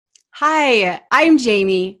Hi, I'm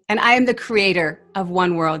Jamie, and I am the creator of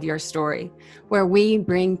One World, Your Story, where we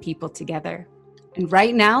bring people together. And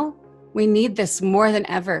right now, we need this more than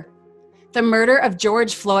ever. The murder of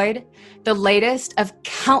George Floyd, the latest of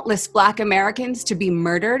countless Black Americans to be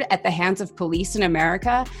murdered at the hands of police in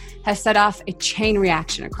America, has set off a chain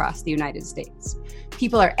reaction across the United States.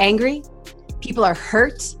 People are angry, people are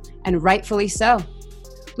hurt, and rightfully so.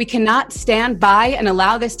 We cannot stand by and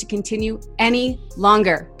allow this to continue any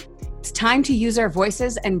longer. It's time to use our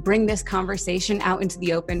voices and bring this conversation out into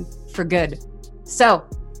the open for good. So,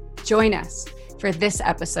 join us for this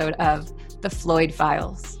episode of The Floyd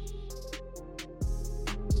Files.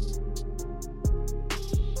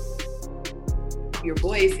 Your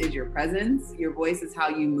voice is your presence. Your voice is how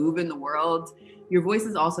you move in the world. Your voice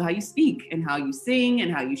is also how you speak and how you sing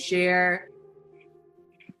and how you share.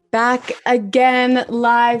 Back again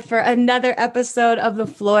live for another episode of The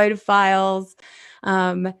Floyd Files.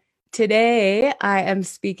 Today, I am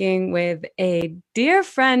speaking with a dear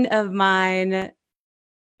friend of mine.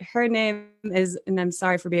 Her name is, and I'm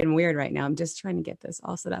sorry for being weird right now. I'm just trying to get this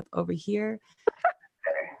all set up over here.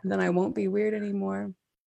 Then I won't be weird anymore.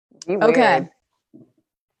 Okay.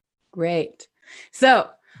 Great. So,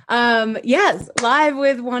 yes, live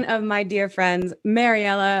with one of my dear friends,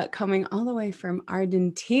 Mariela, coming all the way from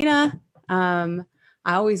Argentina.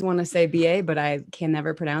 I always want to say BA, but I can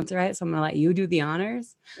never pronounce it right. So I'm going to let you do the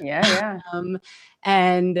honors. Yeah.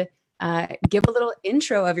 And give a little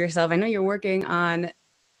intro of yourself. I know you're working on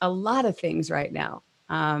a lot of things right now.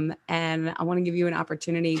 And I want to give you an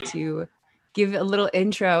opportunity to give a little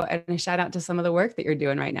intro and a shout out to some of the work that you're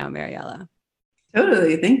doing right now, Mariela.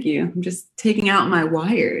 Totally. Thank you. I'm just taking out my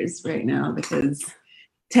wires right now because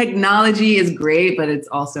technology is great, but it's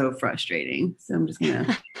also frustrating. So I'm just going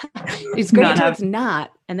to. It's great until it's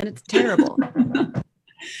not, and then it's terrible. So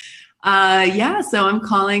I'm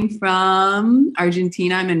calling from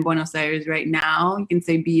Argentina. I'm in Buenos Aires right now. You can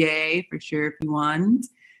say BA for sure if you want.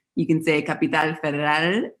 You can say Capital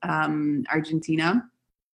Federal, Argentina.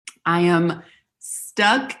 I am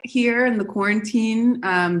stuck here in the quarantine.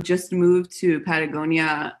 Just moved to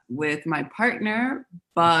Patagonia with my partner,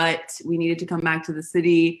 but we needed to come back to the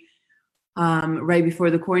city right before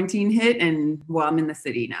the quarantine hit. And well, I'm in the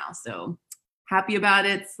city now, so happy about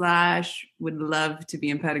it. / would love to be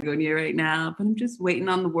in Patagonia right now, but I'm just waiting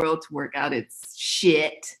on the world to work out its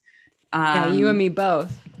shit. Yeah, you and me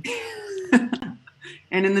both.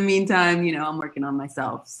 And in the meantime, I'm working on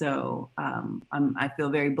myself. So I feel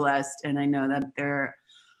very blessed. And I know that there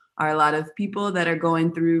are a lot of people that are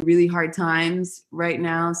going through really hard times right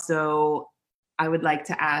now. So I would like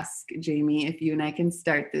to ask Jamie if you and I can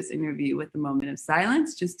start this interview with a moment of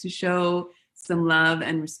silence, just to show some love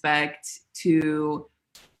and respect to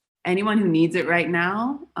anyone who needs it right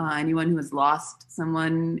now, anyone who has lost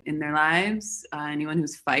someone in their lives, anyone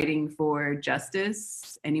who's fighting for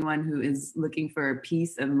justice, anyone who is looking for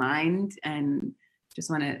peace of mind, and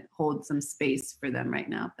just want to hold some space for them right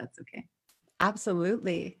now, if that's okay.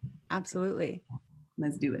 Absolutely. Absolutely.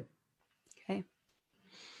 Let's do it. Okay.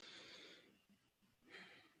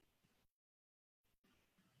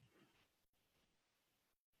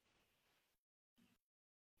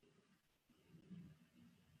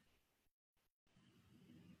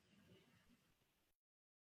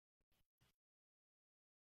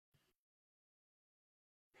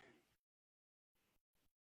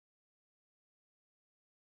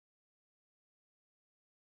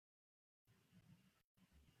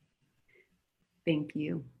 Thank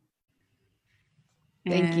you.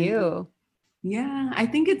 Thank you. Yeah, I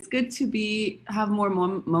think it's good to have more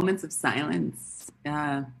moments of silence,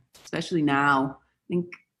 especially now. I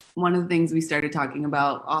think one of the things we started talking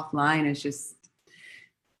about offline is just,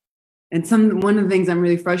 and one of the things I'm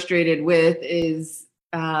really frustrated with is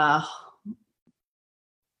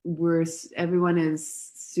everyone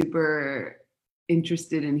is super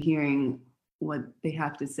interested in hearing what they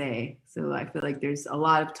have to say. So I feel like there's a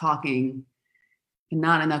lot of talking and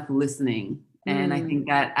not enough listening. And I think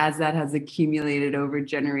that as that has accumulated over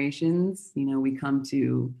generations, we come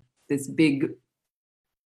to this big,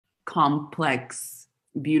 complex,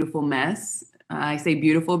 beautiful mess. I say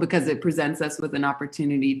beautiful because it presents us with an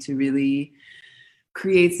opportunity to really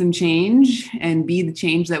create some change and be the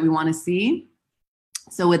change that we want to see.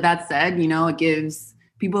 So with that said, it gives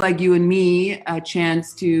people like you and me a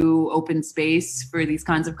chance to open space for these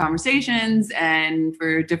kinds of conversations and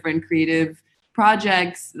for different creative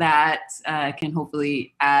projects that can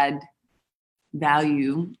hopefully add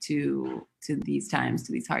value to these times,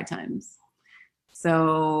 to these hard times.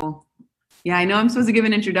 So Yeah, I know I'm supposed to give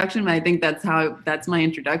an introduction, but I think that's my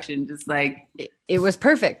introduction. Just like it was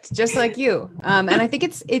perfect, just like you. And I think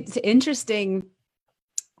it's interesting.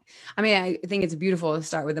 I mean, I think it's beautiful to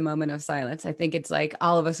start with a moment of silence. I think it's like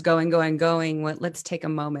all of us going. Let's take a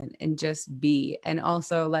moment and just be, and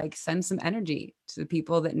also like send some energy to the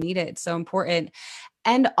people that need it. It's so important.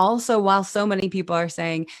 And also, while so many people are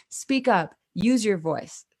saying, speak up, use your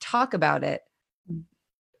voice, talk about it,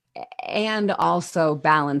 and also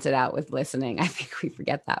balance it out with listening. I think we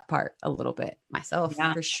forget that part a little bit, myself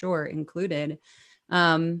for sure included.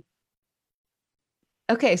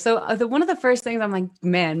 Okay, so one of the first things I'm like,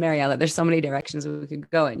 man, Mariella, there's so many directions we could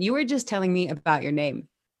go in. You were just telling me about your name.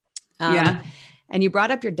 And you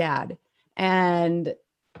brought up your dad, and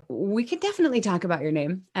we could definitely talk about your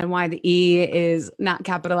name and why the E is not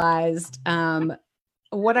capitalized.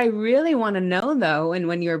 What I really want to know, though, and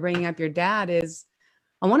when you were bringing up your dad, is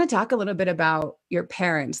I want to talk a little bit about your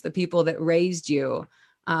parents, the people that raised you,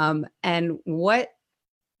 and what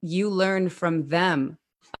you learned from them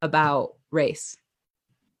about race.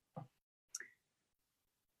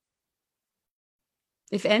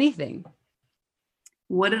 If anything.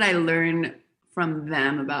 What did I learn from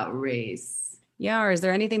them about race? Yeah, or is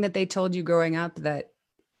there anything that they told you growing up that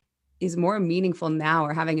is more meaningful now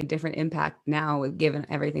or having a different impact now, given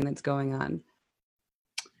everything that's going on?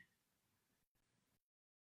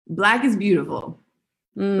 Black is beautiful.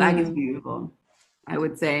 Black is beautiful, I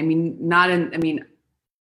would say. I mean,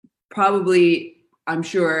 probably, I'm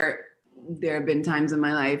sure there have been times in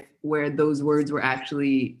my life where those words were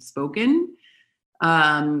actually spoken,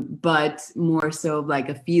 but more so like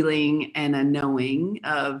a feeling and a knowing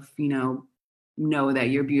of, know that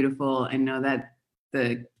you're beautiful and know that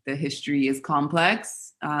the history is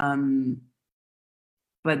complex. But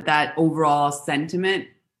that overall sentiment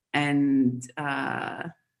and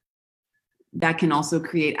that can also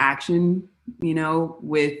create action,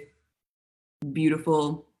 with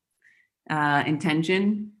beautiful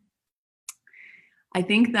intention. I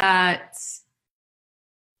think that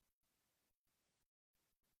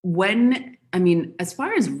as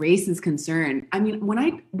far as race is concerned, when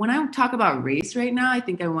I talk about race right now, I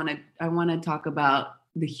think I want to talk about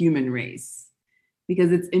the human race,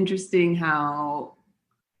 because it's interesting how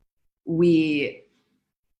we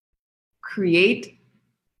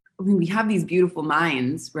we have these beautiful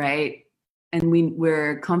minds, right? And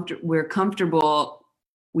we're comfortable.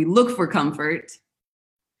 We look for comfort.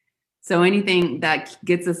 So anything that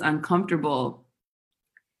gets us uncomfortable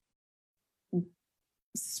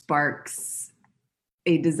sparks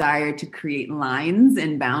a desire to create lines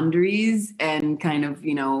and boundaries and kind of,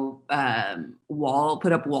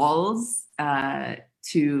 put up walls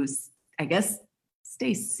to, I guess,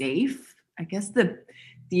 stay safe. I guess the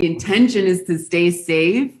intention is to stay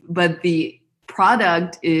safe, but the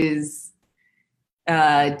product is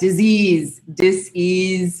disease,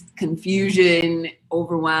 dis-ease, confusion,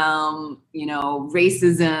 overwhelm,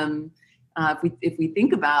 racism. If we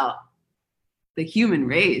think about the human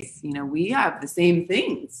race, we have the same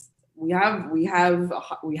things. We have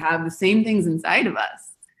the same things inside of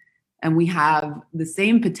us, and we have the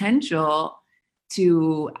same potential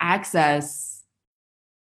to access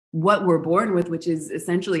what we're born with, which is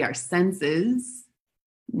essentially our senses.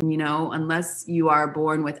 Unless you are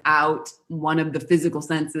born without one of the physical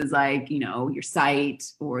senses, like, your sight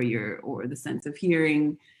or the sense of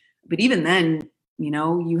hearing. But even then,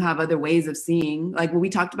 you have other ways of seeing, like when we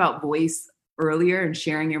talked about voice earlier and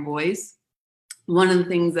sharing your voice. One of the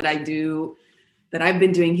things that I do, that I've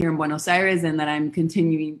been doing here in Buenos Aires and that I'm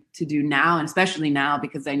continuing to do now, and especially now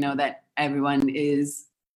because I know that everyone is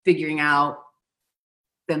figuring out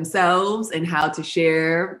themselves and how to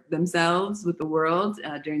share themselves with the world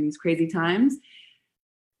during these crazy times.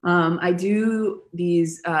 I do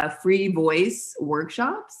these free voice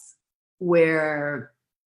workshops so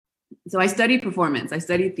I study performance, I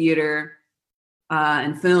study theater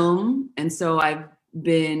and film. And so I've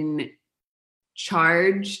been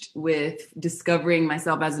charged with discovering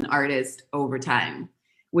myself as an artist over time,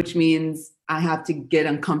 which means I have to get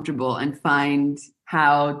uncomfortable and find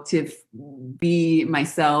how to be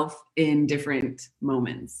myself in different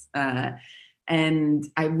moments. And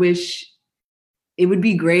I wish it would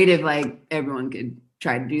be great if like everyone could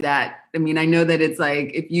try to do that. I mean, I know that it's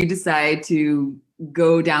like, if you decide to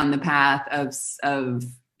go down the path of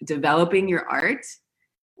developing your art,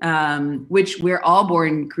 which we're all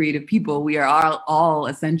born creative people. We are all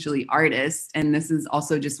essentially artists. And this is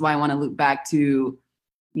also just why I want to loop back to,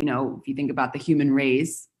 if you think about the human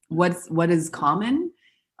race, what is common?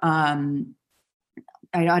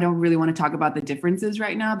 I don't really want to talk about the differences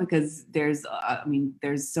right now because there's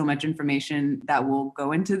so much information that will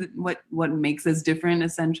go into what makes us different,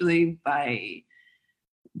 essentially, by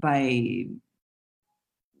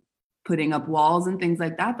putting up walls and things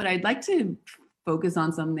like that. But I'd like to focus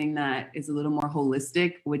on something that is a little more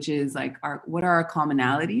holistic, which is like what are our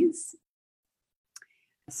commonalities?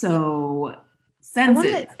 So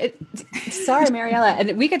senses. Sorry, Mariella,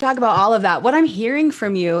 and we could talk about all of that. What I'm hearing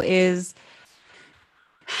from you is,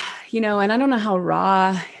 and I don't know how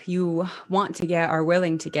raw you want to get or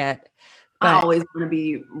willing to get. But I always want to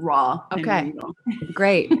be raw. Okay,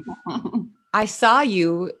 great. I saw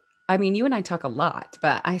you. I mean, you and I talk a lot,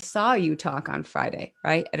 but I saw you talk on Friday,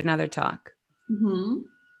 right? At another talk. Mm-hmm.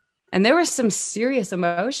 And there was some serious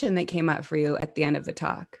emotion that came up for you at the end of the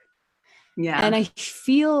talk. Yeah. And I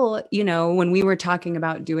feel, when we were talking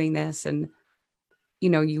about doing this and,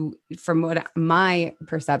 from what my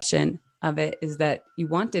perception of it is that you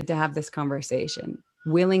wanted to have this conversation,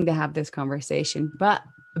 willing to have this conversation, but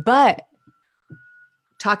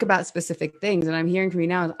talk about specific things. And I'm hearing from you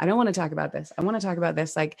now, I don't want to talk about this. I want to talk about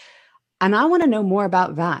this. And I want to know more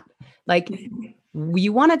about that.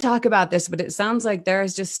 You want to talk about this, but it sounds like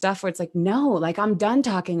there's just stuff where it's like, no, I'm done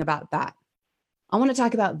talking about that. I want to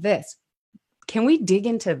talk about this. Can we dig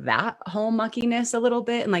into that whole muckiness a little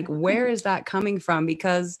bit? And where is that coming from?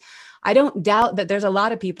 Because I don't doubt that there's a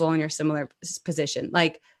lot of people in your similar position.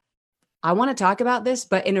 I want to talk about this,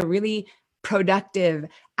 but in a really productive,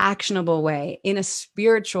 actionable way, in a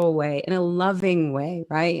spiritual way, in a loving way,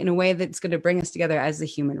 right? In a way that's going to bring us together as the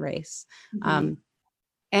human race. Mm-hmm.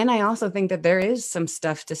 And I also think that there is some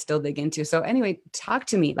stuff to still dig into. So anyway, talk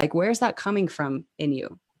to me. Where's that coming from in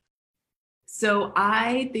you? So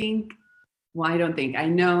I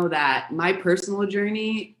know that my personal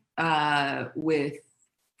journey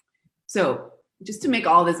so just to make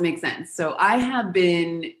all this make sense. So I have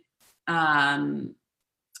been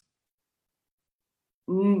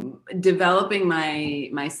developing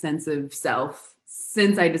my sense of self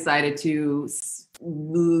since I decided to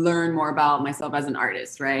learn more about myself as an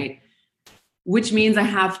artist, right? Which means I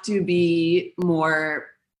have to be more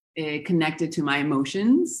connected to my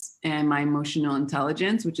emotions and my emotional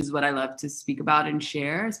intelligence, which is what I love to speak about and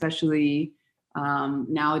share, especially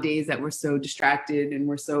nowadays that we're so distracted and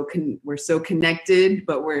we're so connected,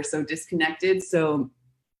 but we're so disconnected. So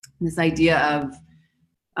this idea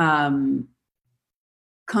of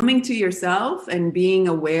coming to yourself and being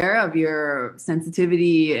aware of your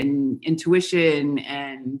sensitivity and intuition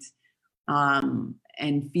and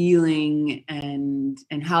feeling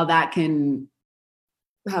and how that can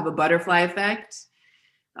have a butterfly effect.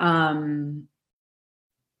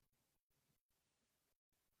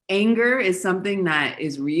 Anger is something that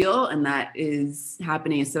is real and that is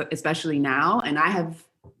happening, so especially now. And I have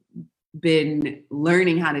been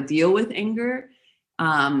learning how to deal with anger.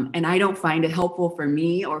 And I don't find it helpful for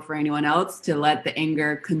me or for anyone else to let the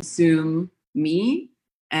anger consume me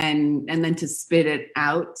and then to spit it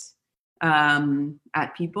out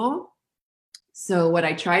at people. So what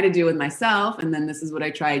I try to do with myself, and then this is what I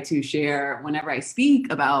try to share whenever I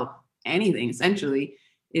speak about anything, essentially,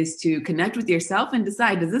 is to connect with yourself and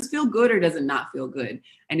decide, does this feel good or does it not feel good?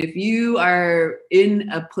 And if you are in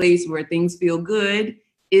a place where things feel good,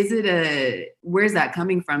 where's that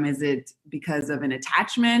coming from? Is it because of an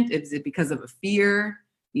attachment? Is it because of a fear?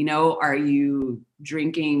 Are you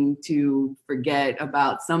drinking to forget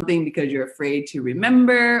about something because you're afraid to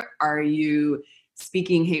remember? Are you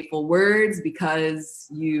speaking hateful words because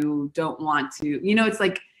you don't want to, it's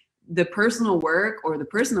the personal work or the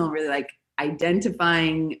personal really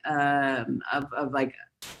identifying of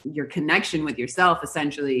your connection with yourself,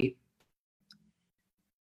 essentially.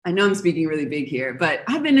 I know I'm speaking really big here, but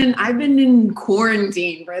I've been in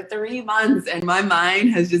quarantine for 3 months and my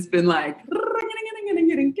mind has just been like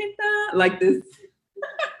this,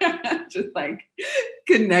 just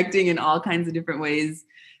connecting in all kinds of different ways.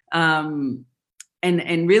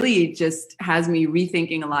 And really just has me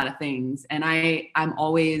rethinking a lot of things. And I'm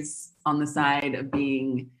always on the side of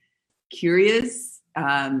being curious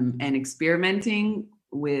and experimenting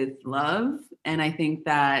with love. And I think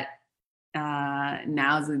that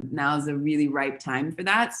now's a really ripe time for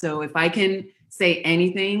that. So if I can say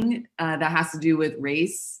anything that has to do with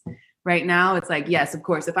race right now, it's yes, of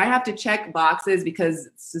course, if I have to check boxes because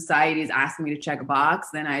society is asking me to check a box,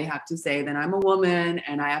 then I have to say that I'm a woman,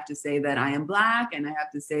 and I have to say that I am Black, and I have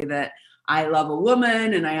to say that I love a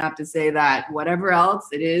woman, and I have to say that whatever else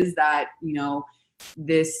it is that,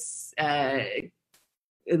 this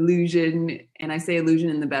illusion, and I say illusion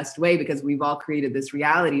in the best way because we've all created this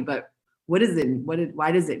reality, but what is it?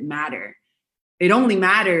 Why does it matter? it only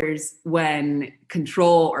matters when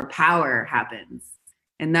control or power happens.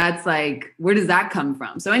 And that's like, where does that come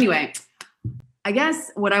from? So anyway, I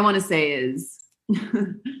guess what I want to say is,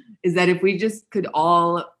 is that if we just could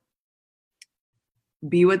all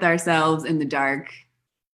be with ourselves in the dark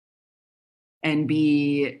and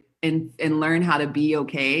learn how to be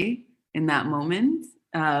okay in that moment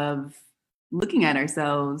of looking at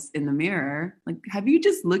ourselves in the mirror. Like, have you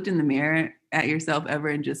just looked in the mirror at yourself ever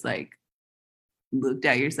and just like looked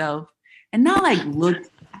at yourself and not like looked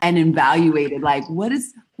and evaluated like, what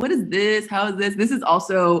is this? How is this? This is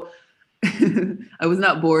also, I was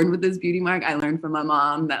not born with this beauty mark. I learned from my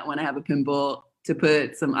mom that when I have a pimple to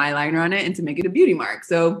put some eyeliner on it and to make it a beauty mark.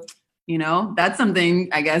 So, you know, that's something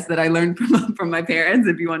I guess that I learned from my parents,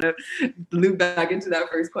 if you want to loop back into that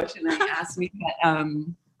first question that you asked me. But,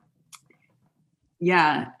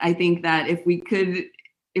 yeah, I think that if we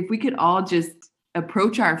could all just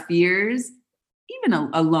approach our fears, even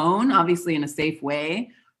alone, obviously in a safe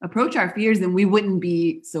way, approach our fears, then we wouldn't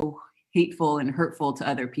be so hateful and hurtful to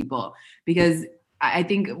other people. Because I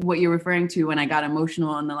think what you're referring to when I got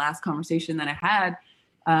emotional in the last conversation that I had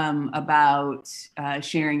about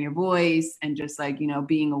sharing your voice and just like, you know,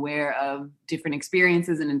 being aware of different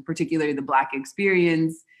experiences, and in particular the Black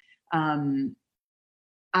experience.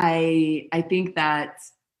 I think that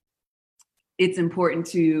it's important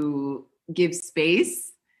to give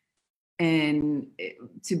space and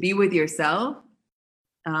to be with yourself,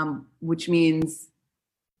 which means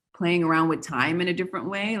playing around with time in a different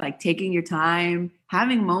way, like taking your time,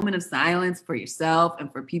 having a moment of silence for yourself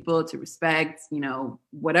and for people to respect, you know,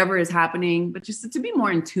 whatever is happening, but just to be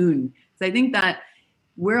more in tune. So I think that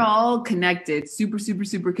we're all connected, super, super,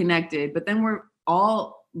 super connected, but then we're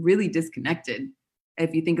all really disconnected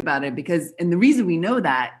if you think about it, and the reason we know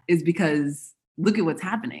that is because look at what's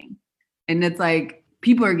happening. And it's like,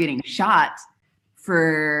 people are getting shot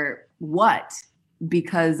for what?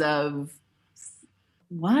 Because of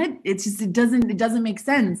what? It's just, it doesn't make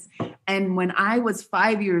sense. And when I was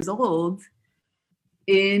 5 years old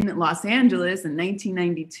in Los Angeles in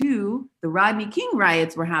 1992, the Rodney King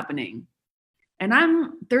riots were happening. And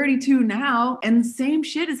I'm 32 now, and the same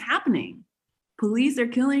shit is happening. Police are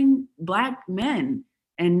killing Black men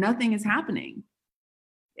and nothing is happening.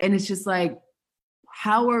 And it's just like,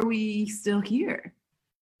 how are we still here?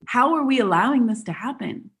 How are we allowing this to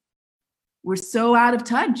happen? We're so out of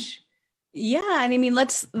touch. Yeah. And I mean,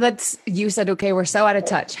 let's, you said, okay, we're so out of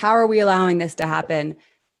touch. How are we allowing this to happen?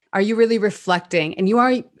 Are you really reflecting? And you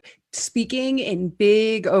are speaking in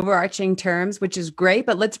big overarching terms, which is great,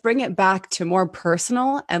 but let's bring it back to more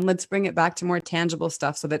personal and let's bring it back to more tangible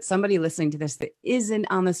stuff so that somebody listening to this that isn't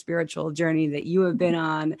on the spiritual journey that you have been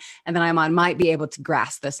on and that I'm on might be able to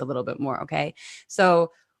grasp this a little bit more. Okay.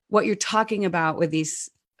 So what you're talking about with these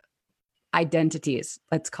identities,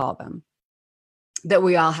 let's call them, that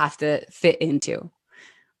we all have to fit into.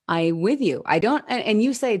 I'm with you. I don't, and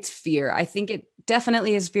you say it's fear. I think it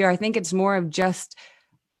definitely is fear. I think it's more of just,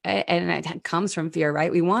 and it comes from fear,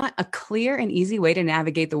 right? We want a clear and easy way to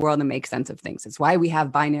navigate the world and make sense of things. It's why we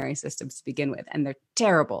have binary systems to begin with. And they're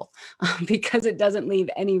terrible because it doesn't leave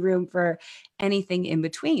any room for anything in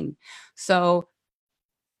between. So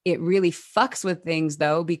it really fucks with things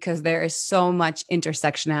though, because there is so much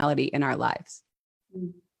intersectionality in our lives.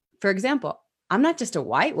 For example, I'm not just a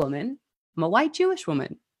white woman. I'm a white Jewish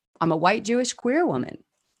woman. I'm a white Jewish queer woman,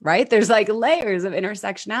 right? There's like layers of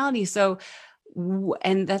intersectionality. So,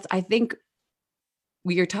 and that's, I think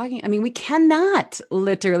we are talking, I mean, we cannot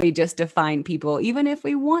literally just define people, even if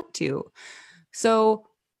we want to. So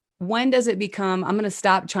when does it become, I'm going to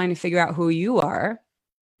stop trying to figure out who you are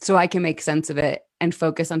so I can make sense of it and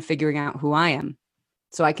focus on figuring out who I am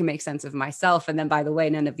so I can make sense of myself. And then, by the way,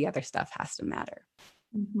 none of the other stuff has to matter.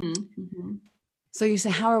 Mm-hmm, mm-hmm. So you say,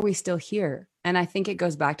 how are we still here? And I think it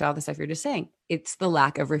goes back to all the stuff you're just saying. It's the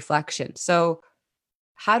lack of reflection. So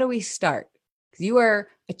how do we start? Because you are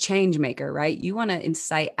a change maker, right? You want to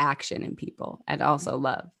incite action in people and also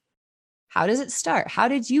love. How does it start? How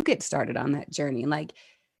did you get started on that journey? Like,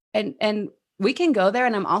 and we can go there.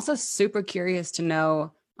 And I'm also super curious to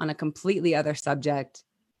know on a completely other subject,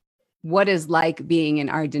 what is like being in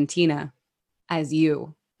Argentina as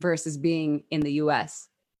you versus being in the US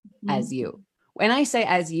as you. When I say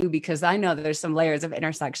as you, because I know that there's some layers of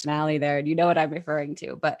intersectionality there and you know what I'm referring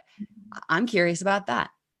to, but I'm curious about that.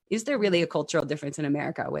 Is there really a cultural difference in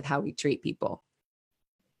America with how we treat people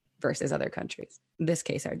versus other countries? In this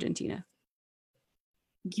case, Argentina.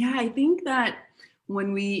 Yeah, I think that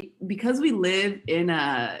because we live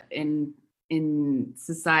in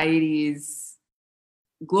societies,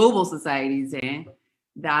 global societies,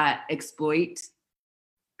 that exploit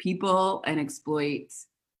people and exploit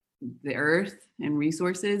the earth and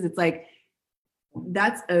resources. It's like,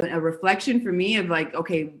 that's a reflection for me of like,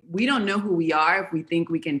 okay, we don't know who we are if we think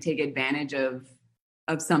we can take advantage of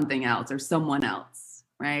something else or someone else,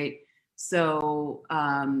 right? So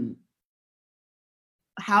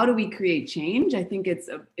how do we create change? I think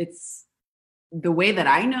it's the way that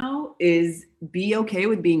I know is be okay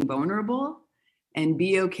with being vulnerable and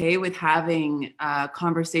be okay with having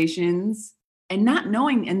conversations and not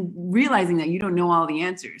knowing and realizing that you don't know all the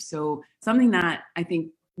answers. So something that I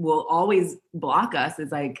think will always block us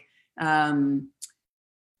is like the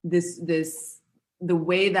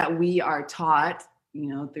way that we are taught, you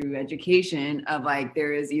know, through education of like,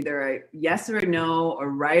 there is either a yes or a no, a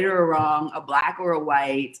right or a wrong, a black or a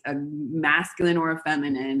white, a masculine or a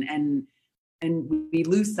feminine. And we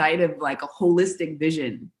lose sight of like a holistic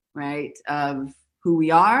vision, right? Of who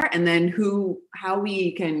we are and then how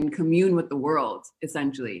we can commune with the world,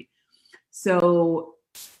 essentially. So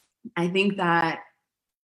I think that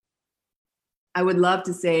I would love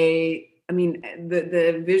to say, I mean,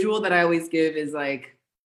 the visual that I always give is like,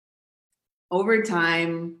 over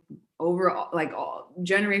time, over like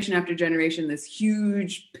generation after generation, this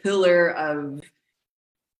huge pillar of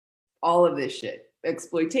all of this shit,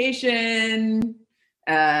 exploitation,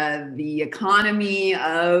 the economy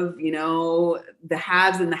of, you know, the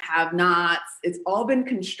haves and the have-nots. It's all been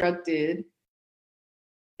constructed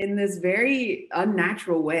in this very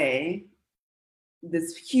unnatural way,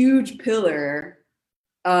 this huge pillar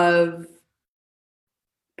of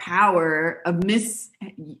power, of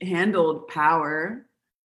mishandled power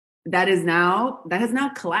that has now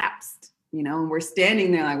collapsed, you know, and we're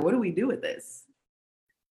standing there like, what do we do with this?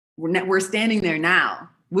 We're standing there now.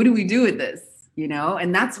 What do we do with this? You know,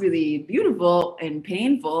 and that's really beautiful and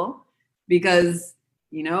painful because,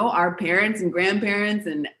 you know, our parents and grandparents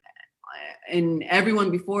and everyone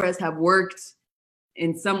before us have worked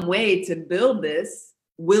in some way to build this,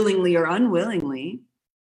 willingly or unwillingly.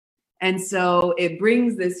 And so it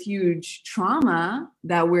brings this huge trauma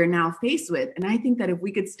that we're now faced with. And I think that if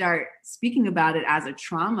we could start speaking about it as a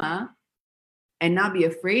trauma and not be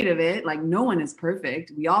afraid of it, like no one is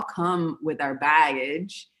perfect. We all come with our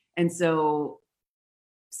baggage. And so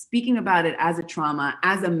speaking about it as a trauma,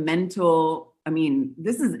 as a mental, I mean,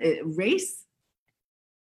 this is race.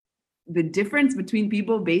 The difference between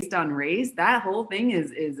people based on race, that whole thing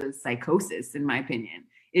is a psychosis, in my opinion.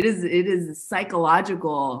 It is a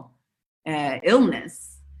psychological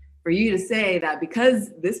illness for you to say that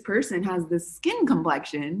because this person has this skin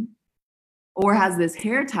complexion or has this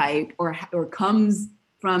hair type or comes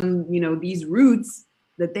from, you know, these roots,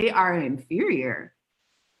 that they are inferior.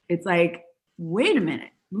 It's like, wait a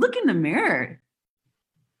minute, look in the mirror.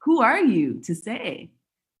 Who are you to say?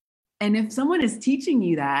 And if someone is teaching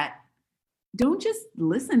you that, don't just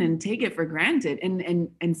listen and take it for granted.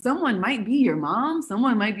 And someone might be your mom,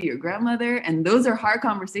 someone might be your grandmother, and those are hard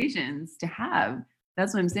conversations to have.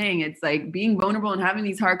 That's what I'm saying. It's like being vulnerable and having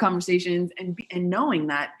these hard conversations and knowing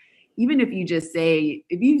that even if you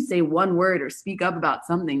say one word or speak up about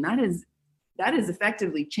something, that is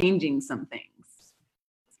effectively changing some things.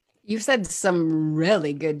 You've said some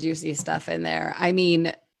really good, juicy stuff in there. I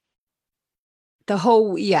mean,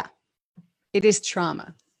 it is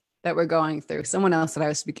trauma that we're going through. Someone else that I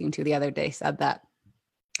was speaking to the other day said that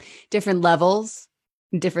different levels,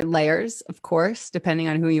 different layers, of course, depending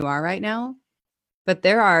on who you are right now. But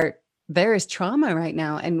there is trauma right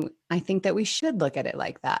now. And I think that we should look at it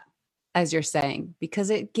like that, as you're saying,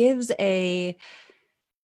 because it gives a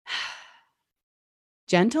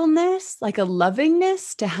gentleness, like a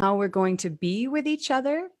lovingness to how we're going to be with each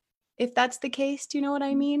other. If that's the case, do you know what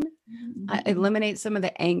I mean? Mm-hmm. Eliminate some of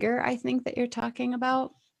the anger, I think, that you're talking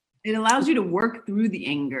about. It allows you to work through the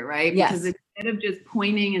anger, right? Yes. Because instead of just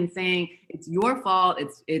pointing and saying it's your fault,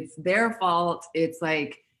 it's their fault, it's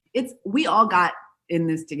like we all got in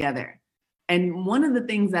this together. And one of the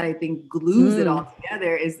things that I think glues it all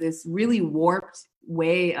together is this really warped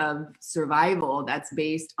way of survival that's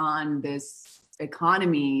based on this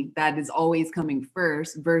economy that is always coming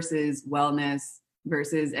first versus wellness,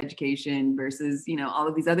 versus education, versus, you know, all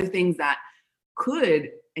of these other things that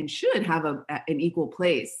could and should have an equal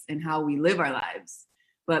place in how we live our lives.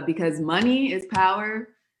 But because money is power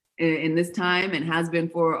in this time and has been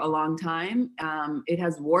for a long time, it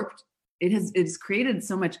has created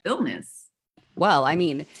so much illness. Well, I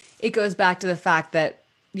mean, it goes back to the fact that,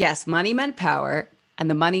 yes, money meant power, and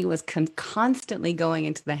the money was constantly going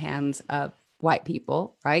into the hands of white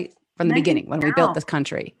people, right? from the And I think beginning when we built now this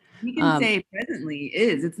country. we can say presently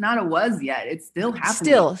is. It's not a was yet. It's still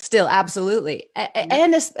happening. Still, absolutely.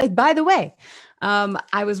 And this, by the way,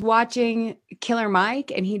 I was watching Killer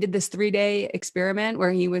Mike, and he did this 3-day experiment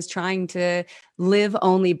where he was trying to live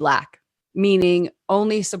only Black, meaning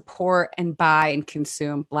only support and buy and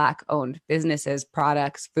consume Black-owned businesses,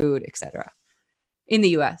 products, food, etc. in the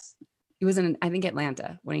U.S. He was in, I think,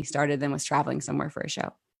 Atlanta when he started, then was traveling somewhere for a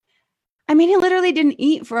show. I mean, he literally didn't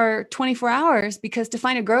eat for 24 hours because to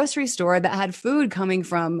find a grocery store that had food coming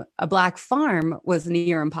from a Black farm was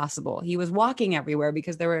near impossible. He was walking everywhere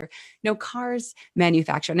because there were no cars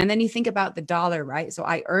manufactured. And then you think about the dollar, right? So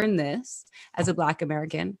I earn this as a Black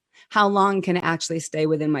American. How long can it actually stay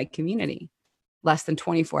within my community? Less than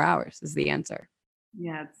 24 hours is the answer.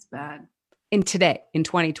 Yeah, it's bad. In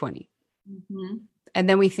 2020. Mm-hmm. And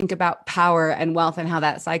then we think about power and wealth and how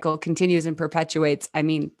that cycle continues and perpetuates. I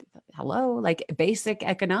mean, hello, like basic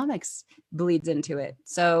economics bleeds into it.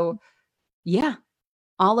 So yeah,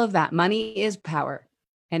 all of that money is power.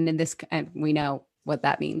 And in this, and we know what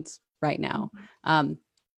that means right now.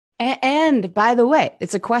 And by the way,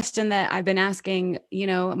 it's a question that I've been asking,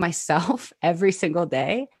 myself every single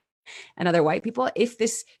day and other white people, if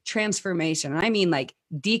this transformation, and I mean like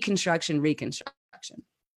deconstruction, reconstruction,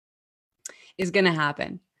 is going to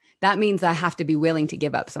happen, that means I have to be willing to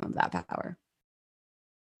give up some of that power.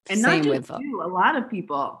 And same not just you, a lot of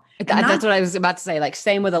people. That's what I was about to say. Like,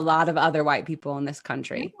 same with a lot of other white people in this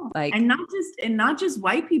country. Yeah. Like, and not just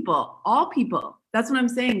white people, all people. That's what I'm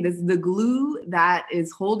saying. This the glue that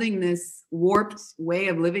is holding this warped way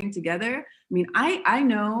of living together. I mean, I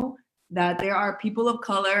know that there are people of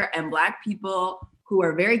color and Black people who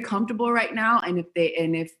are very comfortable right now. And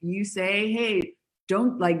if you say, hey,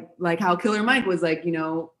 don't like how Killer Mike was like,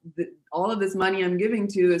 all of this money I'm giving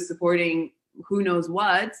to is supporting who knows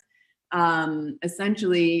what.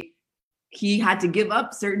 Essentially, he had to give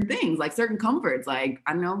up certain things, like certain comforts, like,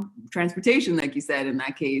 I don't know, transportation, like you said in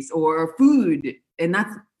that case, or food. And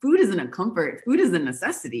food isn't a comfort. Food is a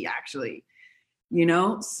necessity, actually.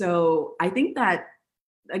 So I think that,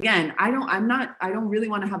 again, I don't really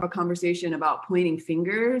want to have a conversation about pointing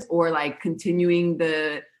fingers or like continuing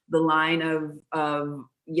the line of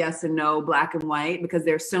yes and no, Black and white, because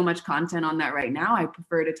there's so much content on that right now. I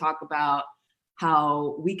prefer to talk about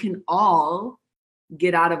how we can all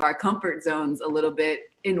get out of our comfort zones a little bit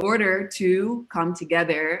in order to come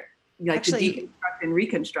together, like to deconstruct and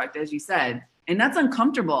reconstruct, as you said. And that's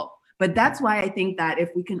uncomfortable. But that's why I think that if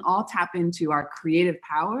we can all tap into our creative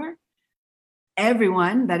power,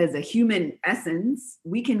 everyone that is a human essence,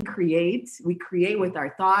 we create with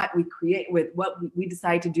our thought, we create with what we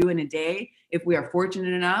decide to do in a day. If we are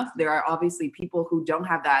fortunate enough, there are obviously people who don't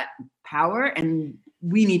have that power, and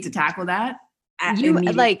we need to tackle that.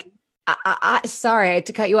 Sorry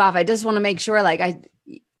to cut you off. I just want to make sure,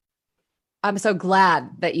 I'm so glad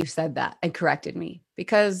that you said that and corrected me,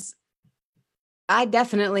 because I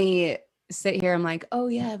definitely sit here. I'm like, oh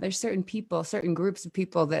yeah, there's certain groups of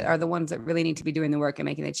people that are the ones that really need to be doing the work and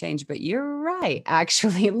making the change. But you're right.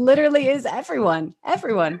 Actually, literally is everyone.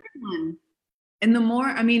 And the more,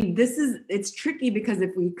 I mean, it's tricky, because if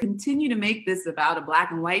we continue to make this about a Black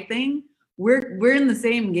and white thing, we're in the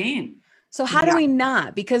same game. So how do we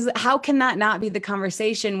not? Because how can that not be the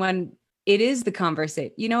conversation when it is the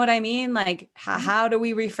conversation? You know what I mean? Like, how do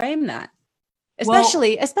we reframe that?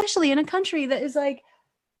 Especially in a country that is like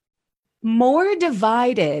more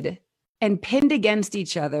divided and pinned against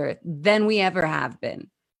each other than we ever have been.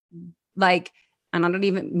 Like, and I don't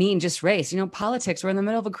even mean just race, politics. We're in the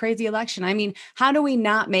middle of a crazy election. I mean, how do we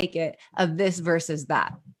not make it a this versus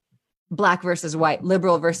that? Black versus white,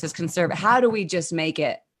 liberal versus conservative? How do we just make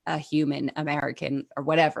it a human American or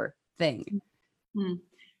whatever thing?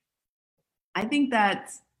 I think that,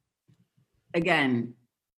 again,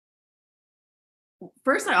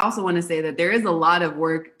 first, I also want to say that there is a lot of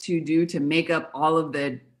work to do to make up all of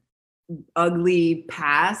the ugly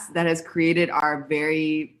past that has created our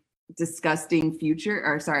very disgusting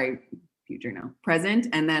present,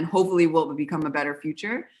 and then hopefully will become a better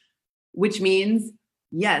future, which means,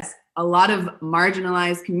 yes, a lot of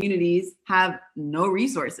marginalized communities have no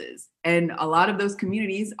resources. And a lot of those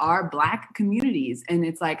communities are Black communities. And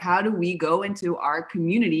it's like, how do we go into our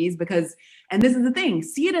communities? And this is the thing,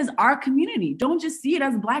 see it as our community. Don't just see it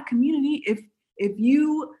as a Black community. If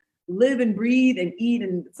you live and breathe and eat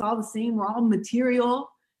and it's all the same, we're all material,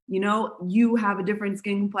 you have a different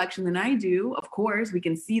skin complexion than I do. Of course, we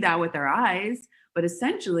can see that with our eyes. But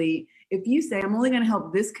essentially, if you say, I'm only going to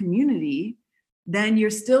help this community, then you're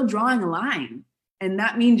still drawing a line. And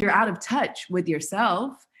that means you're out of touch with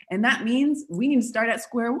yourself. And that means we need to start at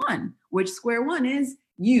square one, which square one is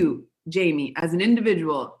you, Jamie, as an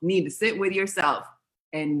individual, need to sit with yourself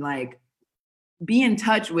and like be in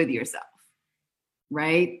touch with yourself,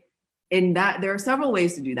 right? And that there are several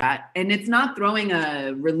ways to do that. And it's not throwing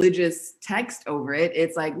a religious text over it.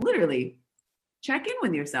 It's like literally check in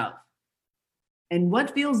with yourself and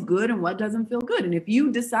what feels good and what doesn't feel good. And if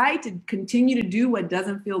you decide to continue to do what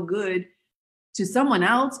doesn't feel good to someone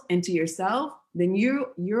else and to yourself, then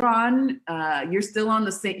you're still on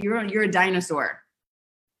the same, you're a dinosaur,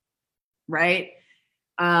 right?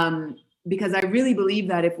 Because I really believe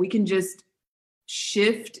that if we can just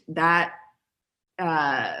shift that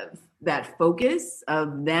that focus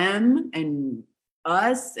of them and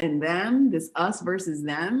us and them, this us versus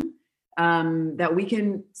them, that we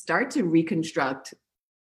can start to reconstruct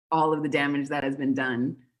all of the damage that has been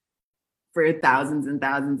done for thousands and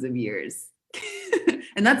thousands of years.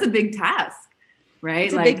 And that's a big task, right?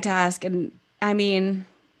 It's a big task. And I mean,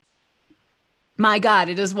 my God,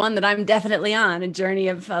 it is one that I'm definitely on a journey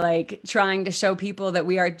of like trying to show people that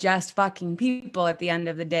we are just fucking people at the end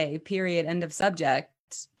of the day, period, end of subject.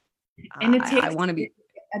 And it takes, I want to be,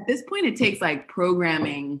 at this point, it takes like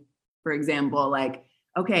programming, for example, like,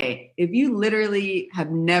 okay, if you literally have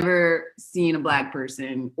never seen a Black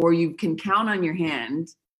person, or you can count on your hand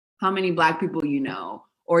how many Black people you know,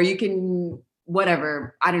 or you can,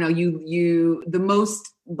 whatever, I don't know, the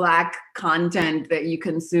most Black content that you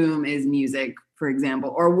consume is music, for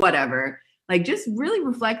example, or whatever, like just really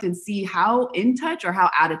reflect and see how in touch or how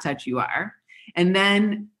out of touch you are. And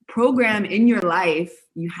then program in your life,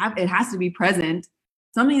 it has to be present,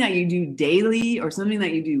 something that you do daily or something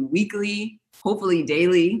that you do weekly, hopefully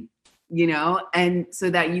daily, and so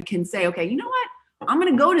that you can say, okay, you know what, I'm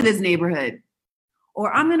going to go to this neighborhood,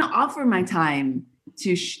 or I'm going to offer my time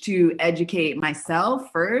to educate myself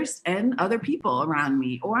first and other people around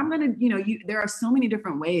me, or I'm going to, there are so many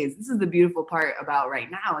different ways. This is the beautiful part about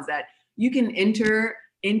right now, is that you can enter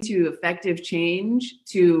into effective change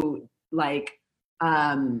to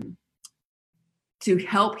to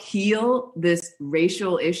help heal this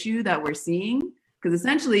racial issue that we're seeing, because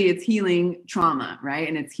essentially it's healing trauma, right?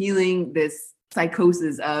 And it's healing this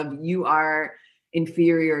psychosis of you are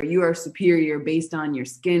inferior, you are superior based on your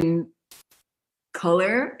skin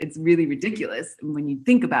color. It's really ridiculous when you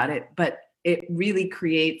think about it, but it really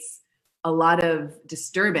creates a lot of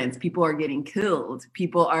disturbance. People are getting killed.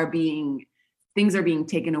 Things are being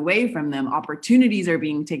taken away from them. Opportunities are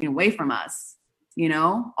being taken away from us,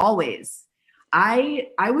 always. I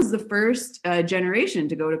was the first generation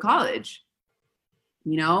to go to college,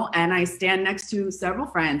 and I stand next to several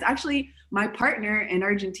friends. Actually, my partner in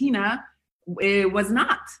Argentina was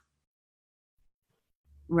not,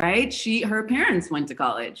 right? Her parents went to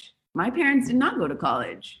college. My parents did not go to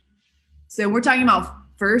college. So we're talking about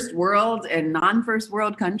first world and non-first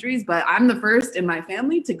world countries, but I'm the first in my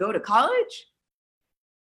family to go to college.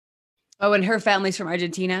 Oh, and her family's from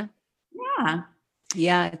Argentina? Yeah.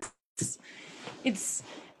 Yeah. It's,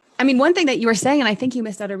 I mean, one thing that you were saying, and I think you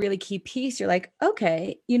missed out a really key piece. You're like,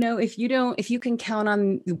 okay, if you can count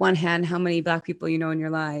on one hand how many Black people you know in your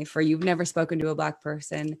life, or you've never spoken to a Black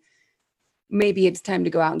person, maybe it's time to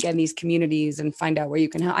go out and get in these communities and find out where you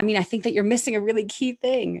can help. I mean, I think that you're missing a really key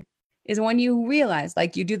thing, is when you realize,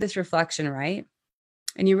 like, you do this reflection, right?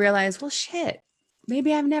 And you realize, well, shit,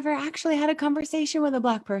 maybe I've never actually had a conversation with a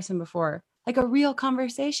Black person before, like a real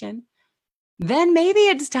conversation. Then maybe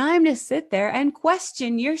it's time to sit there and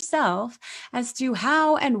question yourself as to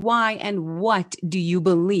how and why and what do you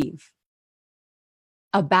believe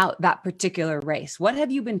about that particular race? What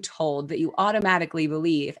have you been told that you automatically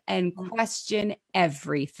believe? And question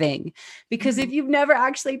everything. Because if you've never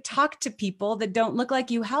actually talked to people that don't look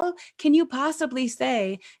like you, how can you possibly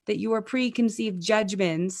say that your preconceived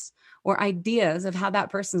judgments or ideas of how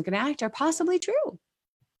that person's going to act are possibly true?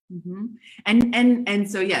 Mm-hmm.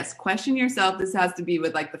 And so, yes, question yourself. This has to be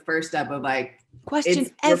with like the first step of like question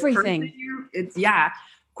everything.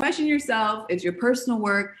 Question yourself. It's your personal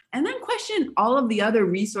work, and then question all of the other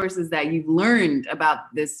resources that you've learned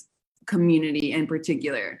about this community in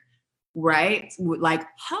particular, right? Like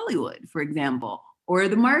Hollywood, for example, or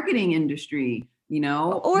the marketing industry,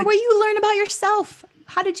 or where you learn about yourself.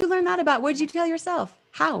 How did you learn that about? What did you tell yourself?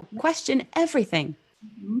 How? Question everything.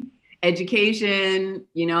 Mm-hmm. Education,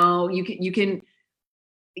 you can,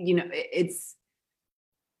 it's,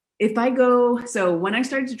 if I go, so when I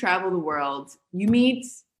started to travel the world, you meet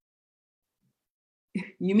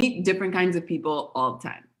different kinds of people all the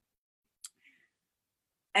time.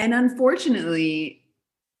 And unfortunately,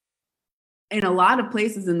 in a lot of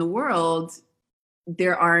places in the world,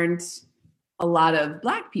 there aren't a lot of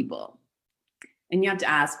Black people. And you have to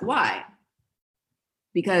ask why.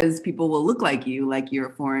 because people will look like you're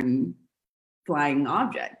a foreign flying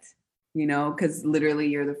object, you know, because literally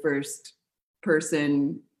you're the first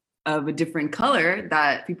person of a different color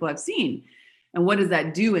that people have seen. And what does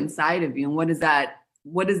that do inside of you? And what does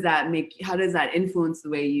that make, how does that influence the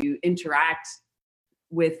way you interact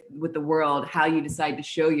with the world, how you decide to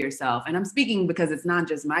show yourself? And I'm speaking because it's not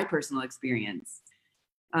just my personal experience.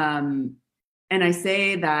 And I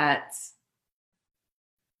say that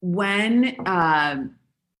when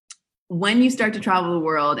you start to travel the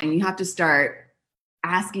world and you have to start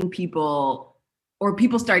asking people, or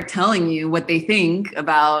people start telling you what they think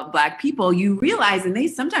about Black people, you realize, and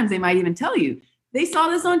sometimes they might even tell you, they saw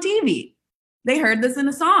this on TV. They heard this in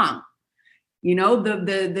a song. You know,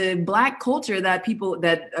 the Black culture that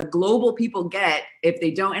global people get, if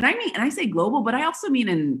they don't, and I say global, but I also mean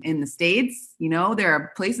in the States, you know, there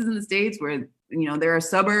are places in the States where, you know, there are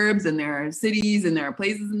suburbs and there are cities and there are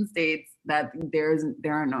places in the States that there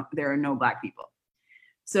are no Black people.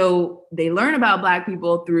 So they learn about Black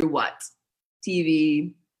people through what?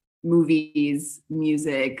 TV, movies,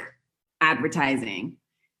 music, advertising.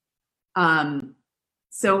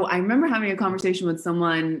 So I remember having a conversation with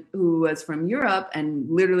someone who was from Europe and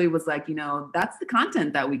literally was like, you know, that's the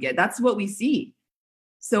content that we get. That's what we see.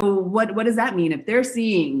 So what does that mean? If they're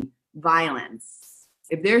seeing violence,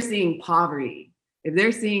 if they're seeing poverty, if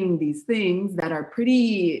they're seeing these things that are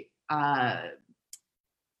pretty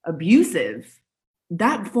abusive,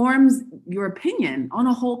 that forms your opinion on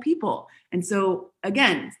a whole people. And so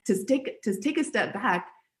again, to take a step back,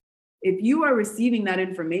 if you are receiving that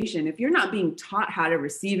information, if you're not being taught how to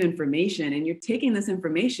receive information and you're taking this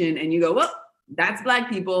information and you go, well, that's Black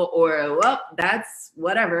people, or well, that's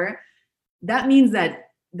whatever, that means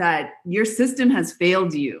that your system has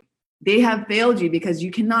failed you. They have failed you because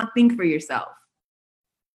you cannot think for yourself.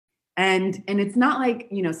 And it's not like,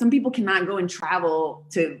 you know, some people cannot go and travel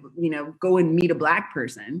to, you know, go and meet a Black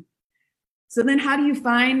person. So then how do you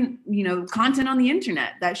find, you know, content on the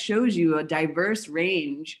internet that shows you a diverse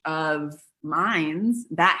range of minds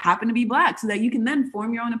that happen to be Black so that you can then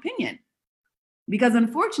form your own opinion? Because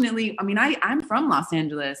unfortunately, I mean, I'm from Los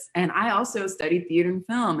Angeles and I also studied theater and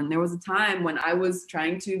film. And there was a time when I was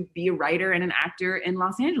trying to be a writer and an actor in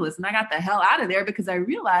Los Angeles. And I got the hell out of there because I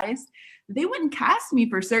realized they wouldn't cast me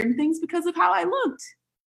for certain things because of how I looked.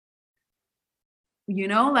 You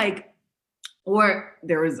know, like, or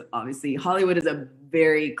there was obviously, Hollywood is a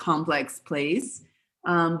very complex place,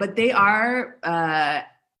 but they are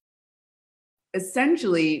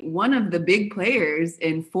essentially one of the big players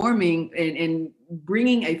in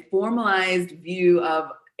bringing a formalized view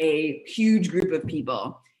of a huge group of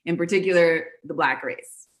people, in particular, the Black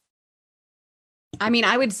race. I mean,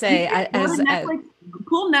 I would say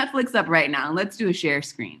pull Netflix up right now. Let's do a share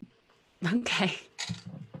screen. Okay.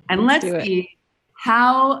 And let's see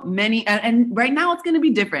how many, and right now it's going to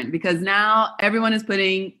be different because now everyone is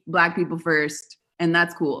putting Black people first, and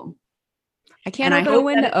that's cool. I can't open a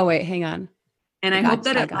window. Oh, wait, hang on. And I hope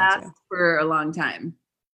that it lasts for a long time.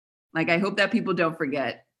 Like, I hope that people don't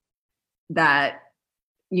forget that,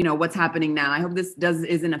 you know, what's happening now. I hope this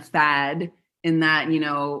isn't a fad in that, you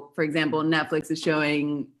know, for example, Netflix is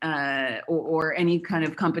showing, or any kind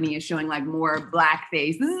of company is showing like more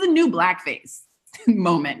blackface. This is a new blackface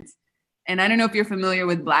moment. And I don't know if you're familiar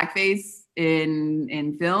with blackface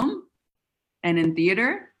in film and in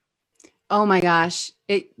theater. Oh my gosh.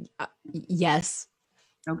 Yes.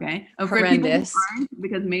 Okay. Horrendous.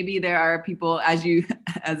 Because maybe there are people as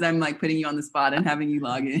I'm like putting you on the spot and having you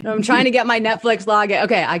log in. I'm trying to get my Netflix login.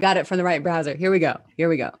 Okay. I got it from the right browser. Here we go.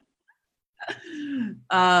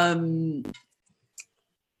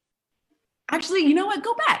 Actually, you know what?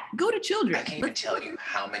 Go back. Go to children. I can't even tell you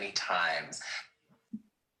how many times.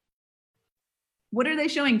 What are they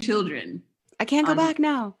showing children? I can't go back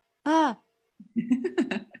now.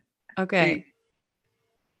 Okay.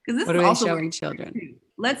 Because what are they showing children?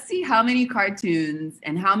 Let's see how many cartoons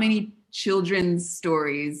and how many children's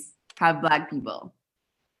stories have Black people.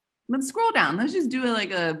 Let's scroll down. Let's just do it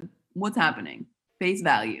like what's happening, face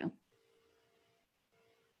value.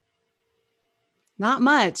 Not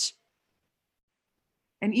much.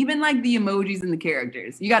 And even like the emojis and the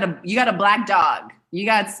characters. You got a black dog. You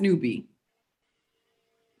got Snoopy.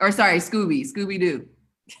 Or sorry, Scooby-Doo.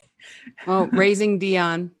 Oh, Raising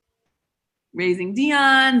Dion. Raising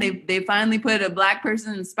Dion. They finally put a Black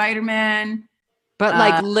person in Spider-Man. But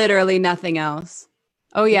like literally nothing else.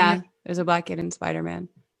 Oh yeah, there's a Black kid in Spider-Man.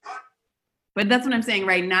 But that's what I'm saying.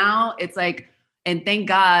 Right now, it's like, and thank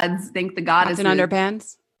the goddess in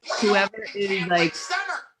underpants. Whoever is like,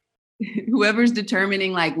 whoever's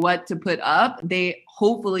determining like what to put up, they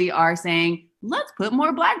hopefully are saying, let's put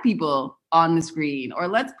more Black people on the screen, or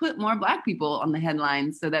let's put more Black people on the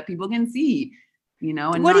headlines so that people can see, you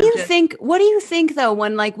know. And what do you think? What do you think though,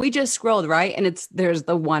 when like we just scrolled, right? And there's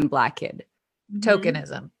the one Black kid.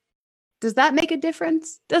 Tokenism. Does that make a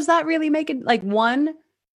difference? Does that really make it like one?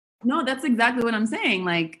 No, that's exactly what I'm saying.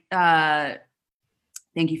 Like,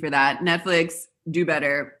 thank you for that. Netflix, do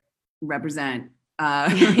better, represent.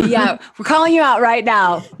 Yeah, we're calling you out right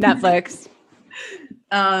now, Netflix.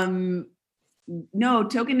 No,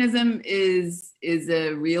 tokenism is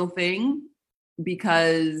a real thing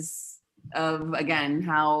because of, again,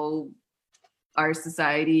 how our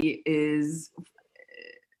society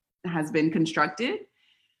has been constructed.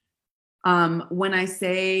 When I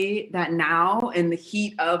say that now, in the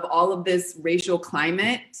heat of all of this racial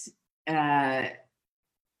climate,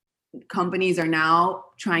 companies are now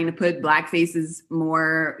trying to put Black faces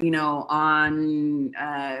more, you know, on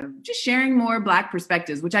just sharing more Black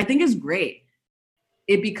perspectives, which I think is great.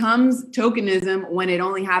 It becomes tokenism when it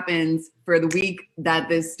only happens for the week that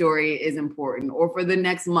this story is important, or for the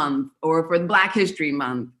next month, or for the Black History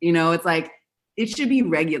Month. You know, it's like, it should be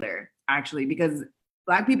regular, actually, because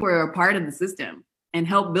Black people are a part of the system and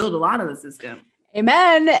help build a lot of the system.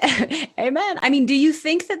 Amen. Amen. I mean, do you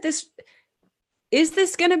think that this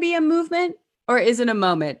going to be a movement, or is it a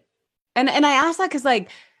moment? And I ask that because, like,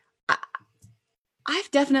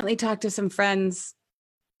 I've definitely talked to some friends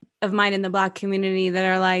of mine in the Black community that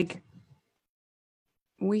are like,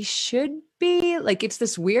 we should be, like, it's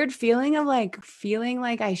this weird feeling of like feeling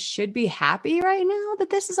like I should be happy right now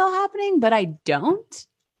that this is all happening, but I don't.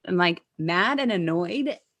 I'm like mad and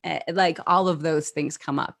annoyed. Like all of those things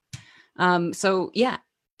come up. So yeah,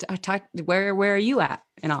 where are you at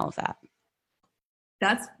in all of that?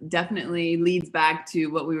 That's definitely leads back to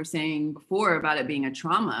what we were saying before about it being a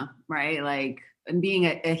trauma, right? Like, and being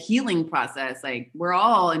a healing process. Like, we're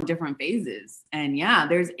all in different phases, and yeah,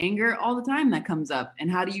 there's anger all the time that comes up, and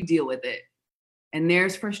how do you deal with it? And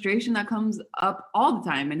there's frustration that comes up all the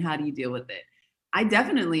time, and how do you deal with it? I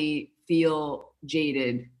definitely feel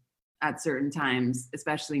jaded at certain times,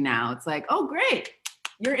 especially now. It's like, oh, great,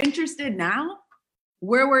 you're interested now?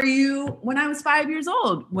 Where were you when I was 5 years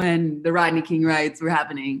old, when the Rodney King riots were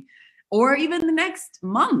happening? Or even the next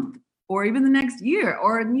month, or even the next year,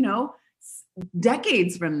 or, you know,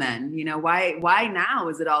 decades from then. You know, why now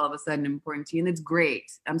is it all of a sudden important to you? And it's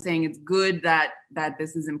great. I'm saying it's good that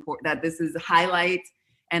this is important, that this is a highlight,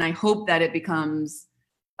 and I hope that it becomes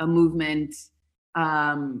a movement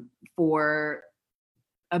for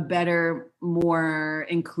a better, more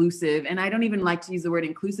inclusive, and I don't even like to use the word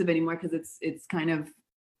inclusive anymore, because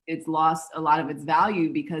it's lost a lot of its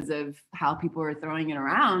value because of how people are throwing it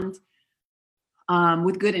around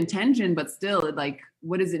with good intention, but still, like,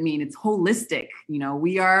 what does it mean? It's holistic. You know,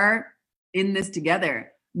 we are in this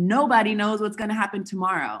together. Nobody knows what's going to happen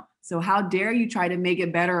tomorrow. So how dare you try to make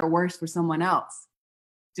it better or worse for someone else?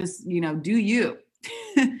 Just, you know, do you.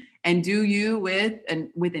 And do you with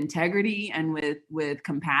integrity and with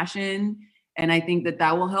compassion. And I think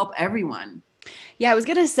that will help everyone. Yeah, I was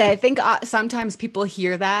going to say, I think sometimes people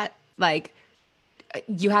hear that, like,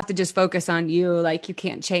 you have to just focus on you, like you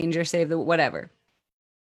can't change or save the whatever.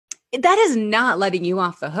 That is not letting you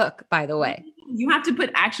off the hook, by the way. You have to put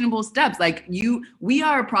actionable steps. Like, we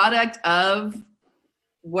are a product of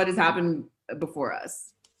what has happened before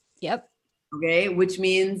us. Yep. Okay, which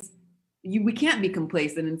means we can't be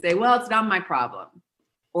complacent and say, well, it's not my problem,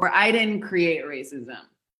 or I didn't create racism,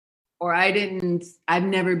 or I've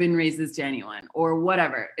never been racist to anyone, or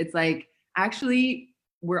whatever. It's like, actually,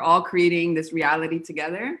 we're all creating this reality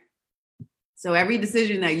together. So every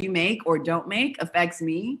decision that you make or don't make affects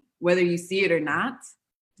me, whether you see it or not.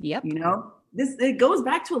 Yep. You know, it goes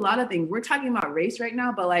back to a lot of things. We're talking about race right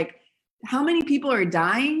now, but like, how many people are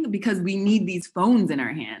dying because we need these phones in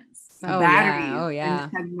our hands? Batteries,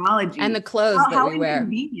 and the technology, and the clothes that we wear.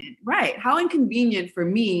 Right? How inconvenient for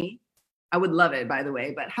me. I would love it, by the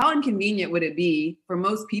way, but how inconvenient would it be for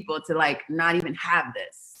most people to like not even have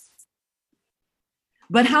this?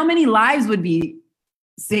 But how many lives would be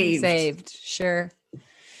saved? Sure.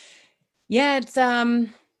 Yeah, it's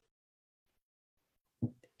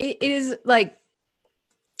it is like,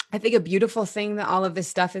 I think, a beautiful thing that all of this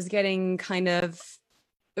stuff is getting kind of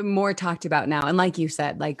more talked about now. And like you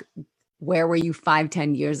said, like, where were you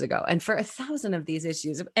 5-10 years ago? And for 1,000 of these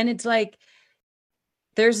issues. And it's like,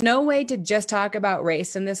 there's no way to just talk about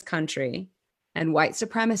race in this country and white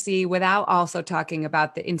supremacy without also talking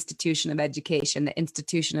about the institution of education, the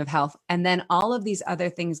institution of health. And then all of these other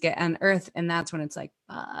things get unearthed. And that's when it's like,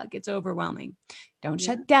 it's overwhelming. Don't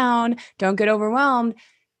shut down. Don't get overwhelmed.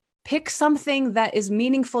 Pick something that is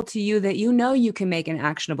meaningful to you, that you know you can make an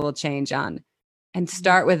actionable change on, and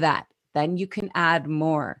start with that. then you can add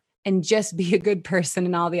more and just be a good person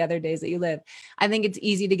in all the other days that you live. I think it's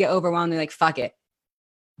easy to get overwhelmed and like, fuck it,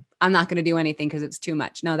 I'm not going to do anything because it's too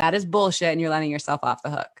much. No, that is bullshit. And you're letting yourself off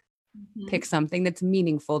the hook. Pick something that's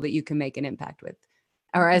meaningful that you can make an impact with.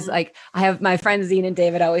 Or as like, I have my friends Zine and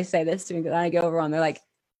David always say this to me because I go over on, they're like,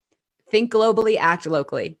 think globally, act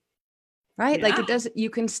locally, right? Yeah. Like it does, you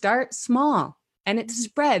can start small and it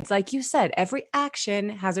spreads. Like you said, every action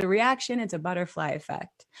has a reaction. It's a butterfly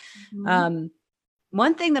effect.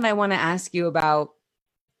 One thing that I want to ask you about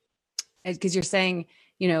is because you're saying,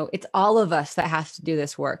 you know, it's all of us that has to do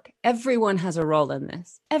this work. Everyone has a role in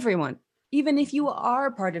this. Everyone, even if you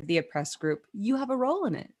are part of the oppressed group, you have a role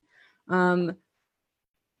in it.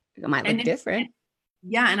 It might look different.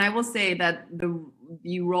 Yeah. And I will say that the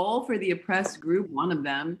role for the oppressed group, one of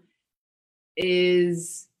them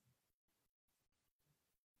is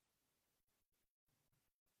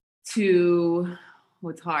to,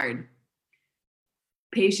 what's hard?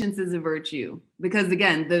 Patience is a virtue. Because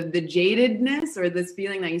again, the jadedness or this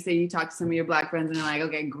feeling that you say, you talk to some of your Black friends and they're like,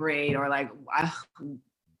 okay, great. Or like,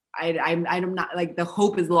 I'm not, like, the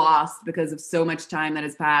hope is lost because of so much time that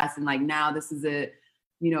has passed. And like, now this is a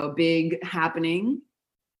big happening.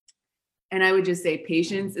 And I would just say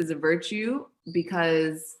patience is a virtue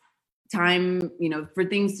because time, for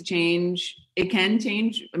things to change, it can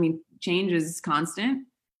change. I mean, change is constant.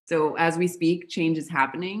 So as we speak, change is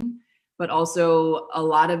happening, but also a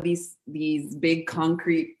lot of these big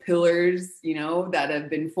concrete pillars, that have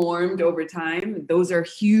been formed over time, those are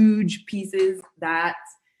huge pieces that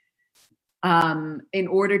in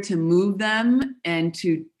order to move them and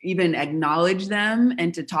to even acknowledge them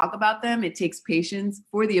and to talk about them, it takes patience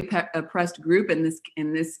for the oppressed group in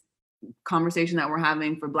this conversation that we're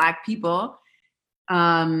having for Black people.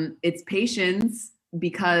 It's patience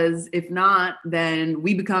because if not, then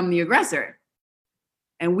we become the aggressor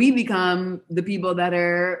and we become the people that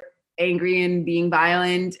are angry and being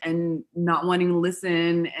violent and not wanting to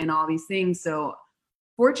listen and all these things. So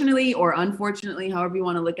fortunately or unfortunately, however you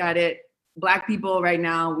want to look at it, Black people right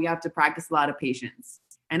now, we have to practice a lot of patience.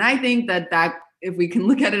 And I think that if we can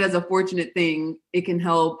look at it as a fortunate thing, it can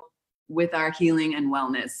help with our healing and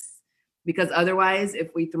wellness. Because otherwise,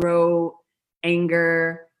 if we throw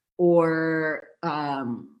anger or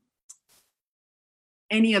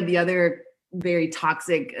any of the other very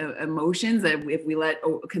toxic emotions that if we let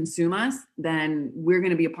consume us, then we're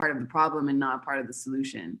going to be a part of the problem and not a part of the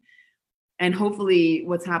solution. And hopefully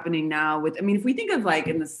what's happening now if we think of like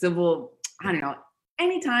in the civil, I don't know,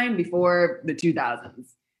 anytime before the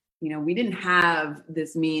 2000s, we didn't have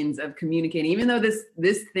this means of communicating, even though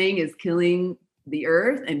this thing is killing the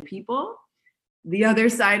earth and people. The other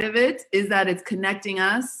side of it is that it's connecting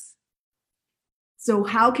us. So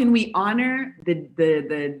how can we honor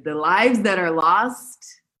the lives that are lost?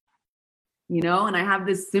 And I have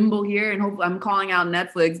this symbol here, and hopefully I'm calling out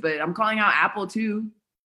Netflix, but I'm calling out Apple too.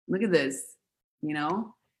 Look at this.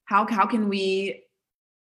 How can we,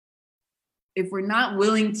 if we're not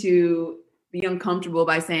willing to be uncomfortable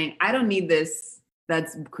by saying, I don't need this,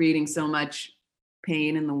 that's creating so much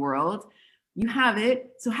pain in the world. You have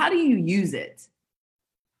it. So how do you use it?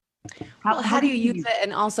 How do you use it?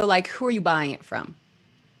 And also, like, who are you buying it from?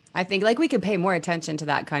 I think like we could pay more attention to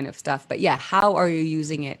that kind of stuff, but yeah, how are you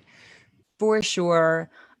using it? For sure.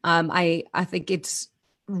 I think it's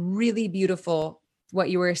really beautiful what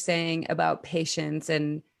you were saying about patience.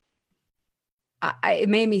 And it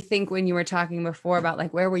made me think when you were talking before about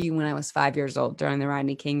like, where were you when I was 5 years old during the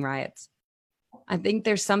Rodney King riots? I think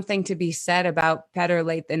there's something to be said about better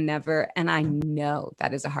late than never. And I know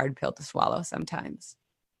that is a hard pill to swallow sometimes.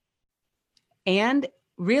 And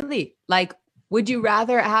really, like, would you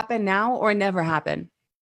rather it happen now or never happen?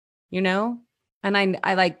 And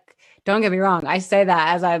I like, don't get me wrong. I say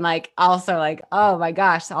that as I'm like, also like, oh my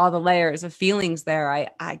gosh, all the layers of feelings there.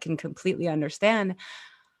 I can completely understand.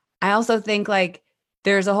 I also think like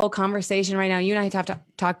there's a whole conversation right now. You and I have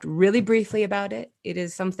talked really briefly about it. It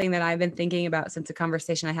is something that I've been thinking about since a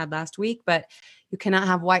conversation I had last week, but you cannot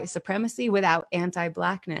have white supremacy without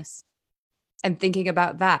anti-Blackness. And thinking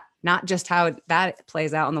about that, not just how that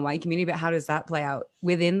plays out in the white community, but how does that play out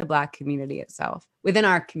within the Black community itself, within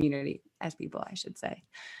our community as people, I should say.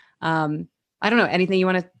 I don't know, anything you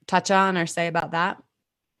want to touch on or say about that?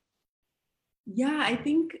 Yeah, I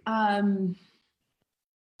think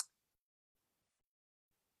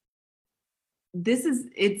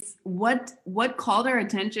it's what called our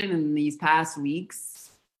attention in these past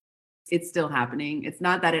weeks. It's still happening. It's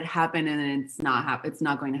not that it happened and it's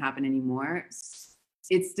not going to happen anymore.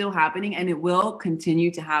 It's still happening and it will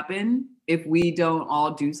continue to happen if we don't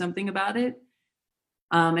all do something about it.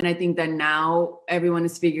 And I think that now everyone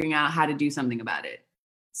is figuring out how to do something about it.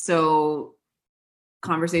 So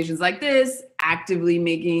conversations like this, actively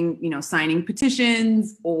making, signing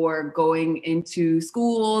petitions or going into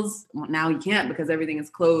schools. Well, now you can't because everything is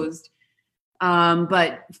closed.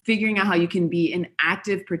 But figuring out how you can be an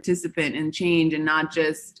active participant in change and not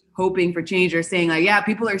just hoping for change or saying like, yeah,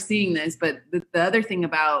 people are seeing this. But the other thing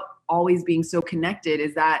about always being so connected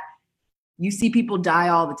is that you see people die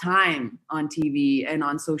all the time on TV and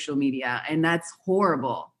on social media, and that's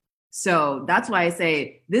horrible. So that's why I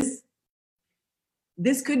say this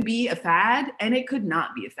could be a fad and it could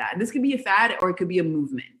not be a fad. This could be a fad or it could be a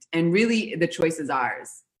movement. And really the choice is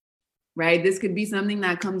ours, right? This could be something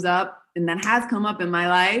that comes up and that has come up in my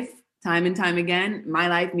life time and time again. My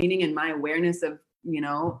life, meaning in my awareness of,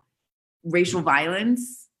 racial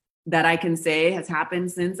violence that I can say has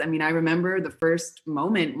happened since. I remember the first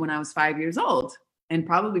moment when I was 5 years old, and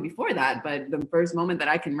probably before that, but the first moment that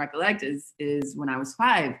I can recollect is when I was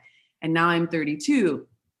 5, and now I'm 32.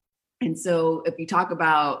 And so if you talk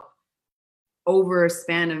about over a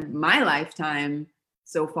span of my lifetime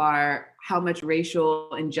so far, how much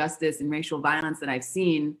racial injustice and racial violence that I've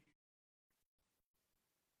seen,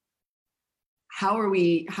 how are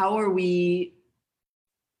we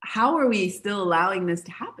still allowing this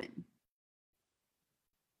to happen?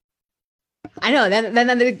 I know. Then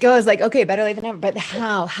it goes like, okay, better late than never. But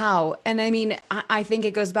how? And I think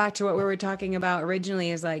it goes back to what we were talking about originally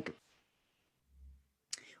is like,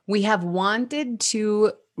 we have wanted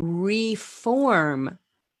to reform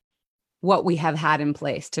what we have had in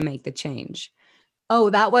place to make the change. Oh,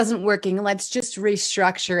 that wasn't working. Let's just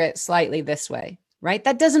restructure it slightly this way, right?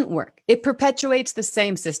 That doesn't work. It perpetuates the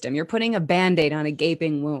same system. You're putting a Band-Aid on a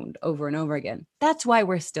gaping wound over and over again. That's why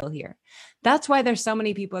we're still here. That's why there's so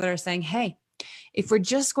many people that are saying, hey, if we're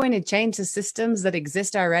just going to change the systems that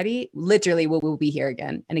exist already, literally we'll be here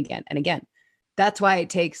again and again and again. That's why it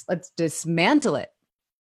takes, let's dismantle it.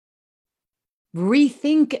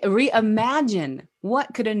 Rethink, reimagine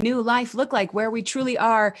what could a new life look like where we truly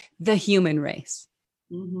are the human race,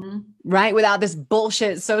 right? Without this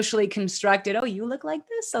bullshit socially constructed, oh, you look like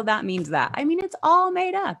this, so that means that. It's all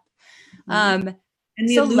made up. And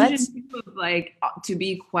the illusion of, like, to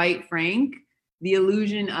be quite frank, the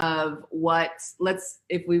illusion of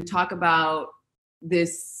if we talk about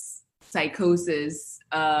this psychosis,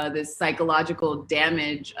 this psychological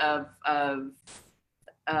damage of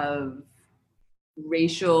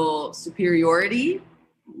racial superiority,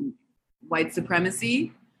 white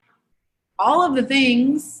supremacy, all of the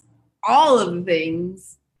things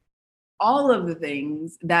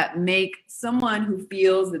that make someone who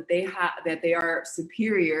feels that they are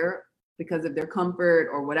superior because of their comfort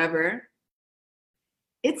or whatever,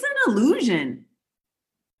 it's an illusion.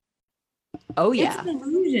 Oh yeah. It's an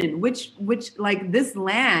illusion, which like this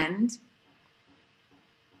land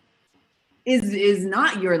is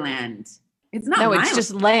not your land. It's not. No, it's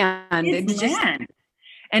just land. It's land.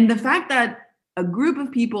 And the fact that a group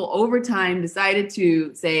of people over time decided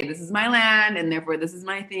to say, this is my land, and therefore this is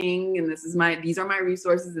my thing, and these are my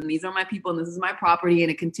resources, and these are my people, and this is my property,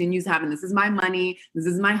 and it continues having, this is my money, this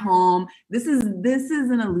is my home. This is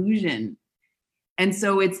an illusion. And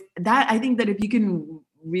so it's that, I think that if you can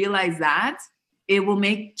realize that, it will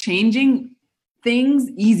make changing things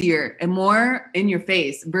easier and more in your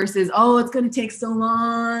face versus, oh, it's going to take so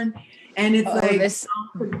long. And it's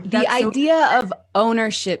the idea of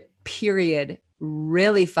ownership, period,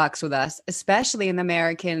 really fucks with us, especially in the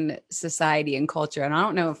American society and culture. And I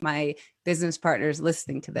don't know if my business partner is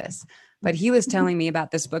listening to this, but he was telling me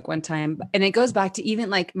about this book one time. And it goes back to even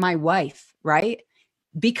like my wife, right?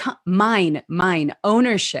 Become mine,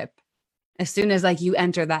 ownership. As soon as like you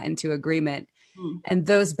enter that into agreement and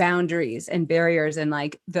those boundaries and barriers and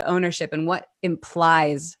like the ownership and what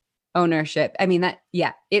implies ownership.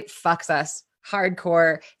 It fucks us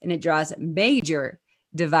hardcore and it draws major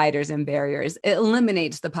dividers and barriers. It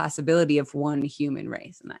eliminates the possibility of one human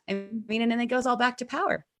race. And then it goes all back to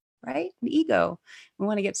power, right? And ego. We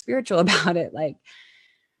want to get spiritual about it.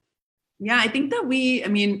 Yeah, I think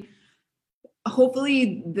that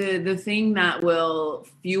hopefully the thing that will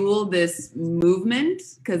fuel this movement,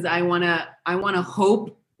 because I want to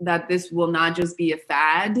hope that this will not just be a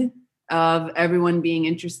fad of everyone being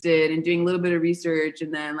interested and doing a little bit of research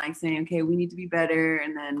and then like saying, okay, we need to be better.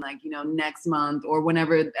 And then next month or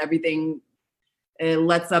whenever everything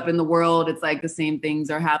lets up in the world, it's like the same things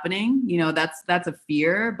are happening. That's a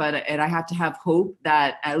fear, and I have to have hope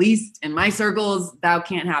that at least in my circles, that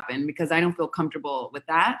can't happen because I don't feel comfortable with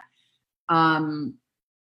that.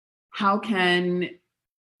 How can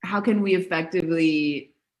we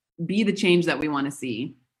effectively be the change that we want to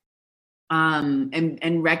see?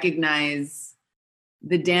 and recognize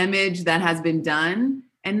the damage that has been done,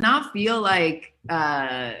 and not feel like,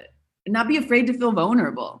 not be afraid to feel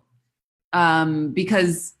vulnerable.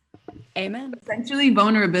 Because Amen. Essentially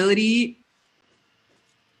vulnerability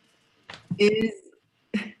is,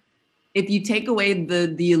 if you take away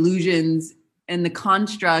the illusions and the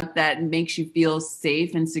construct that makes you feel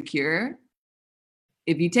safe and secure,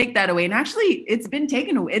 if you take that away, and actually it's been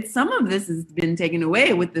taken away, some of this has been taken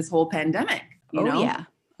away with this whole pandemic, you know? Yeah.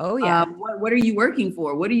 Oh yeah. What are you working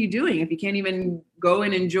for? What are you doing if you can't even go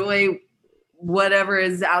and enjoy whatever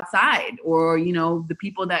is outside, or, you know, the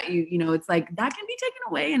people that you know, it's like that can be taken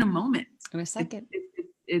away in a moment. In a second.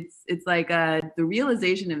 It's like the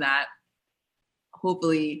realization of that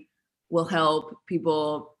hopefully will help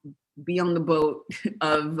people be on the boat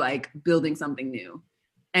of like building something new,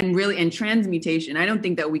 and really, and transmutation. I don't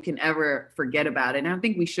think that we can ever forget about it. And I don't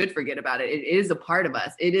think we should forget about it. It is a part of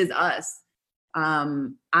us. It is us.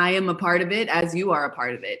 I am a part of it, as you are a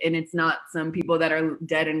part of it. And it's not some people that are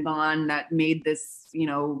dead and gone that made this, you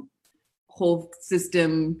know, whole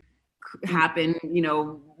system happen, you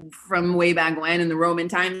know, from way back when in the Roman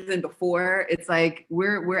times and before. It's like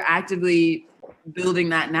we're actively building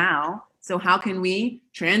that now. So how can we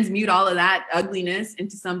transmute all of that ugliness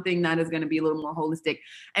into something that is going to be a little more holistic?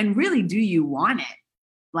 And really, do you want it?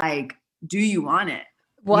 Like, do you want it?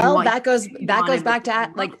 Well, that goes back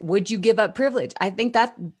to like, would you give up privilege? I think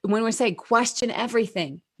that when we say question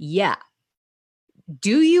everything, yeah.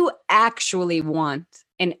 Do you actually want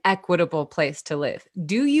an equitable place to live?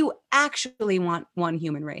 Do you actually want one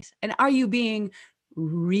human race? And are you being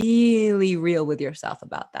really real with yourself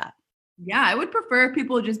about that? Yeah, I would prefer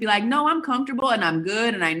people just be like, no, I'm comfortable and I'm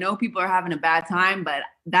good. And I know people are having a bad time, but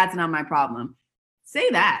that's not my problem.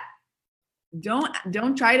 Say that. Don't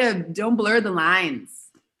blur the lines.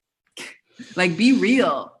 Like, be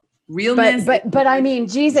real. Realness. But I mean,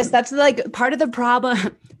 Jesus, that's like part of the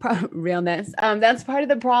problem. Realness. That's part of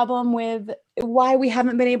the problem with why we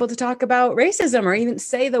haven't been able to talk about racism or even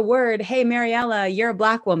say the word, hey, Mariella, you're a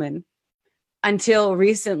Black woman, until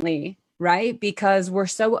recently, right? Because we're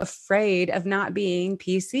so afraid of not being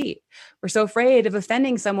PC. We're so afraid of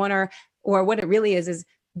offending someone, or what it really is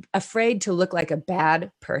afraid to look like a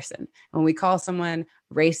bad person. When we call someone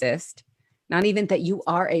racist, not even that you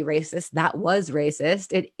are a racist, that was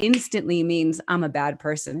racist, it instantly means I'm a bad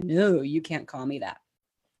person. No, you can't call me that.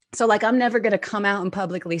 So like, I'm never going to come out and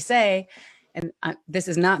publicly say, and this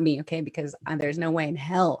is not me, okay, because there's no way in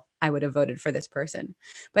hell I would have voted for this person.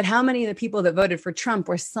 But how many of the people that voted for Trump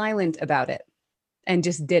were silent about it and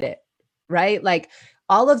just did it, right? Like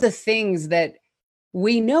all of the things that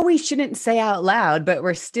we know we shouldn't say out loud, but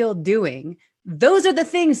we're still doing. Those are the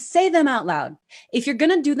things, say them out loud. If you're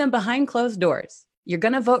going to do them behind closed doors, you're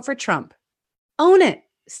going to vote for Trump, own it,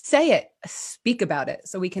 say it, speak about it,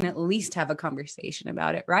 so we can at least have a conversation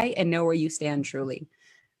about it, right? And know where you stand truly.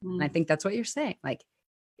 And I think that's what you're saying. Like,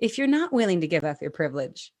 if you're not willing to give up your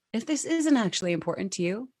privilege, if this isn't actually important to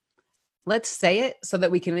you, let's say it so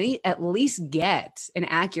that we can at least get an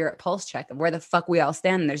accurate pulse check of where the fuck we all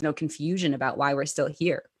stand. And there's no confusion about why we're still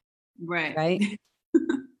here. Right.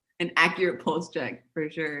 An accurate pulse check for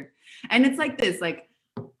sure. And it's like this, like,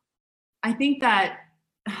 I think that,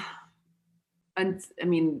 I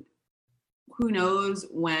mean, who knows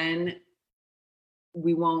when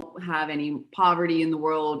we won't have any poverty in the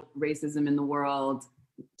world, racism in the world,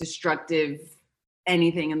 destructive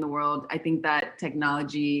anything in the world. I think that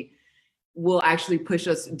technology will actually push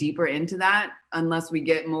us deeper into that unless we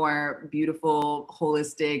get more beautiful,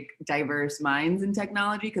 holistic, diverse minds in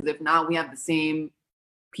technology. Because if not, we have the same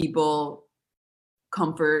people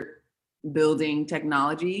comfort building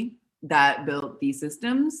technology that built these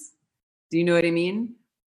systems. Do you know what I mean?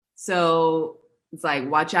 So it's like,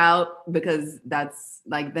 watch out, because that's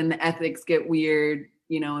like, then the ethics get weird,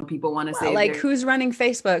 you know, and people want to say like who's running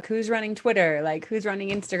Facebook, who's running Twitter, like who's running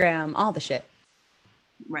Instagram, all the shit.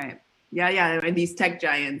 Right. Yeah. These tech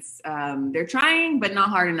giants, they're trying, but not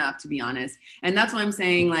hard enough, to be honest. And that's what I'm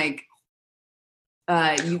saying. Like,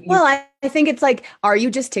 I think it's like, are you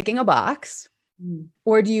just ticking a box,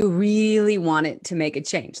 or do you really want it to make a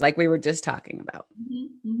change? Like we were just talking about,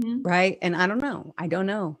 right? And I don't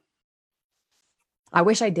know. I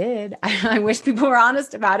wish I did. I wish people were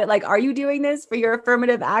honest about it. Like, are you doing this for your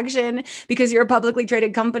affirmative action because you're a publicly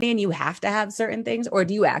traded company and you have to have certain things, or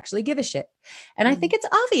do you actually give a shit? And I think it's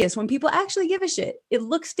obvious when people actually give a shit. It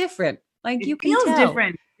looks different. Like, you can tell.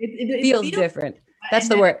 Different. It feels different. That's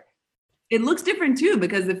the word. It looks different too,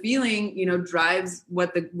 because the feeling, you know, drives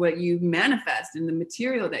what you manifest and the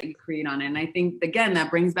material that you create on it. And I think, again, that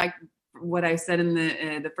brings back what I said in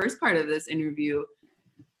the first part of this interview.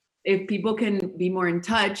 if people can be more in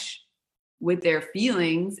touch with their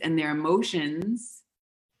feelings and their emotions,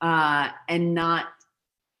 and not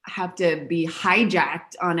have to be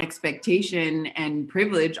hijacked on expectation and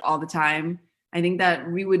privilege all the time, I think that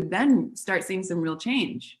we would then start seeing some real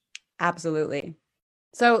change. Absolutely.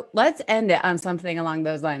 So let's end it on something along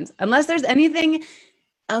those lines. Unless there's anything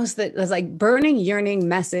else that was like burning, yearning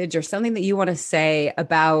message or something that you want to say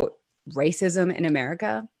about racism in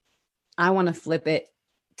America, I want to flip it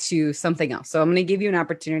to something else. So I'm going to give you an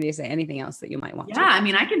opportunity to say anything else that you might want to. Yeah, I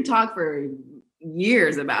mean, I can talk for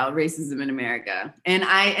years about racism in America. And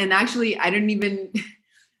actually I didn't even,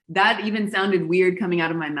 that even sounded weird coming out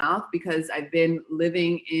of my mouth, because I've been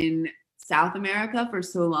living in South America for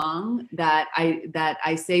so long that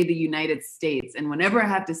I say the United States. And whenever I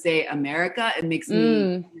have to say America, it makes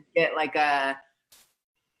me get like a,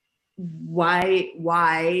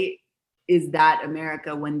 why is that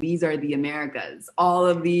America when these are the Americas? All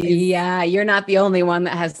of these. Yeah, you're not the only one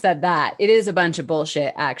that has said that. It is a bunch of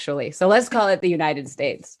bullshit, actually. So let's call it the United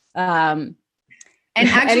States. And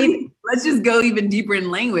actually, let's just go even deeper in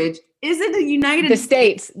language. Is it the United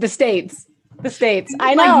States? The States.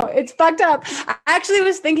 I know, it's fucked up. I actually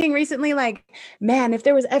was thinking recently, like, man, if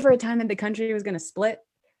there was ever a time that the country was going to split,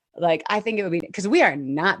 like, I think it would be, because we are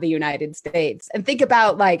not the United States. And think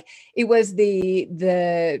about, like, it was the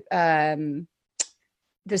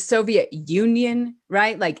Soviet Union,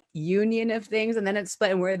 right? Like, union of things, and then it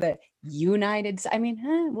split, and we're the United. I mean,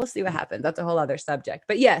 we'll see what happens. That's a whole other subject.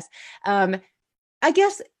 But yes, I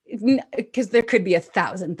guess, because there could be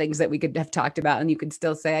 1,000 things that we could have talked about, and you could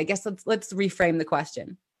still say, I guess let's reframe the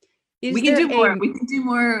question. We can do more. We can do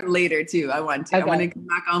more later too. I want to. Okay. I want to come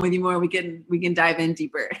back on with you more. We can dive in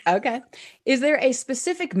deeper. Okay. Is there a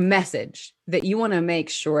specific message that you want to make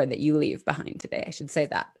sure that you leave behind today? I should say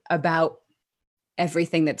that about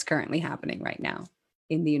everything that's currently happening right now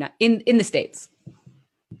in the States.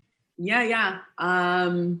 Yeah.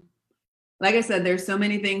 Like I said, there's so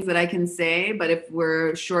many things that I can say, but if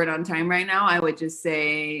we're short on time right now, I would just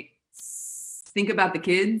say, think about the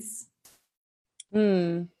kids.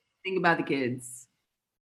 Think about the kids.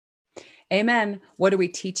 Amen. What are we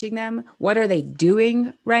teaching them? What are they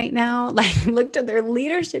doing right now? Like, look to their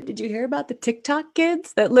leadership. Did you hear about the TikTok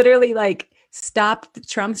kids that literally like stopped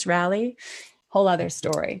Trump's rally? Whole other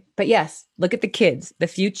story. But yes, look at the kids, the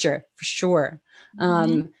future for sure.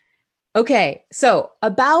 Okay. So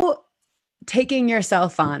about taking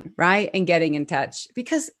yourself on, right? And getting in touch,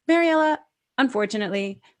 because Mariela,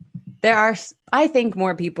 unfortunately, there are, I think,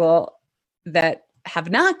 more people that have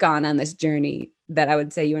not gone on this journey that I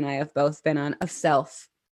would say you and I have both been on of self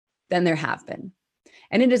than there have been.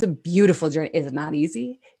 And it is a beautiful journey. It's not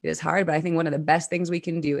easy. It is hard, but I think one of the best things we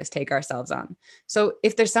can do is take ourselves on. So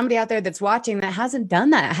if there's somebody out there that's watching that hasn't done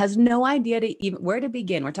that, has no idea to even where to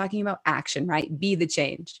begin, we're talking about action, right? Be the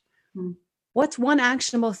change. What's one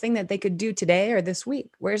actionable thing that they could do today or this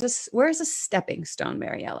week? Where's a stepping stone,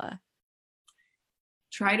 Mariela?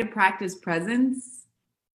 Try to practice presence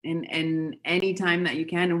in any time that you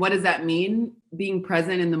can. And what does that mean? Being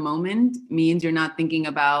present in the moment means you're not thinking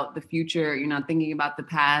about the future. You're not thinking about the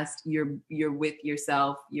past. You're with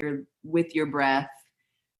yourself. You're with your breath.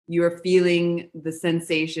 You're feeling the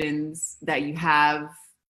sensations that you have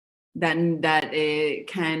that it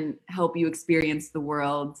can help you experience the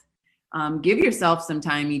world. Give yourself some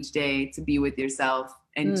time each day to be with yourself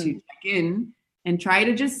and to check in and try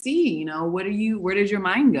to just see, where does your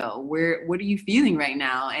mind go? What are you feeling right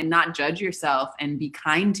now? And not judge yourself, and be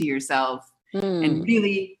kind to yourself and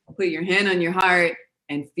really put your hand on your heart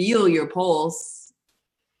and feel your pulse,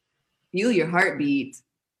 feel your heartbeat,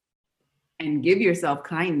 and give yourself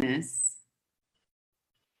kindness.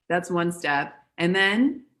 That's one step. And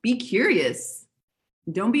then be curious.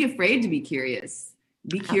 Don't be afraid to be curious.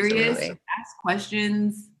 Be curious, ask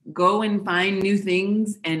questions, go and find new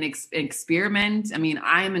things and experiment. I mean,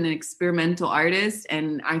 I am an experimental artist,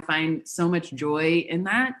 and I find so much joy in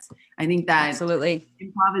that. I think that absolutely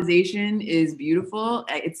improvisation is beautiful.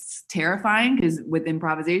 It's terrifying because with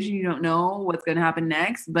improvisation, you don't know what's going to happen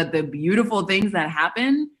next, but the beautiful things that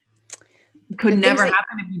happen could never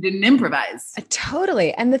happen if you didn't improvise.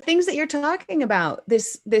 Totally. And the things that you're talking about,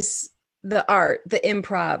 the art, the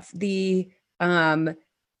improv, the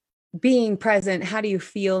being present, how do you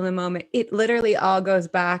feel in the moment? It literally all goes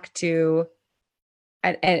back to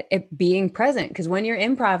being present, because when you're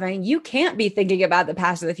improvising, you can't be thinking about the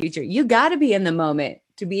past or the future. You got to be in the moment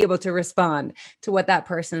to be able to respond to what that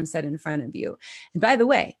person said in front of you. And by the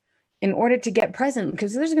way, in order to get present,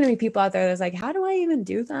 because there's going to be people out there that's like, how do I even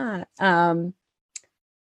do that?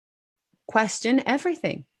 Question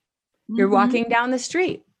everything. You're walking down the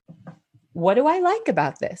street. what do I like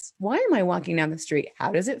about this? Why am I walking down the street?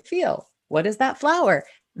 How does it feel? What is that flower?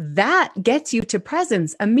 That gets you to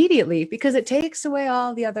presence immediately because it takes away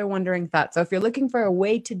all the other wandering thoughts. So if you're looking for a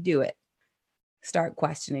way to do it, start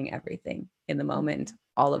questioning everything in the moment,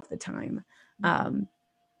 all of the time.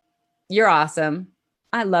 You're awesome.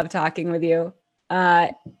 I love talking with you.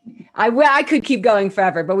 I could keep going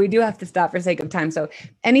forever, but we do have to stop for sake of time. So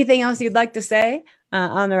anything else you'd like to say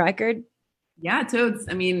on the record? Yeah, totes.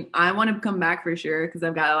 I mean, I want to come back for sure because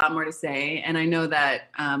I've got a lot more to say. And I know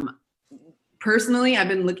that personally, I've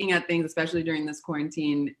been looking at things, especially during this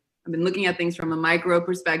quarantine, I've been looking at things from a micro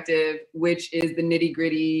perspective, which is the nitty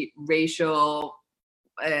gritty, racial,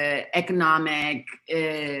 economic,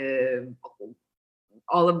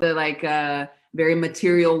 all of the very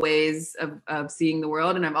material ways of seeing the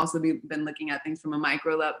world. And I've also been looking at things from a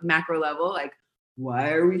macro level, like,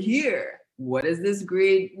 why are we here? What is this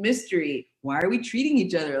great mystery? Why are we treating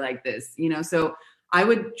each other like this? So I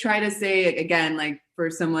would try to say, again, like for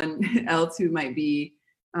someone else who might be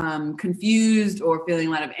confused or feeling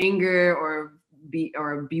a lot of anger or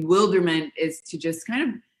bewilderment, is to just kind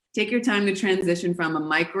of take your time to transition from a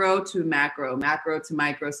micro to macro to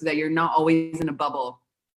micro, so that you're not always in a bubble.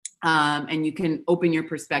 And you can open your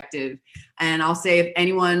perspective. And I'll say, if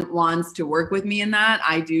anyone wants to work with me in that,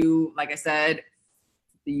 I do, like I said,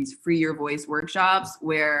 these Free Your Voice workshops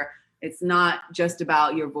where it's not just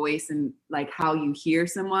about your voice and like how you hear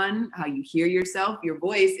someone, how you hear yourself. Your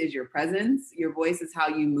voice is your presence. Your voice is how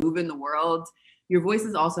you move in the world. Your voice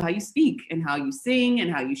is also how you speak and how you sing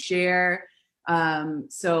and how you share.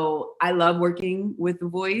 So I love working with the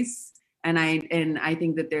voice. And I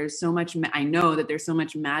think that there's so much, I know that there's so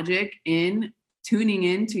much magic in tuning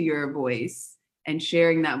into your voice and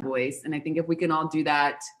sharing that voice. And I think if we can all do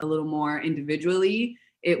that a little more individually,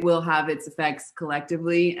 it will have its effects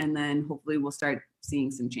collectively. And then hopefully we'll start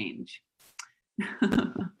seeing some change.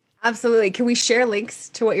 Absolutely. Can we share links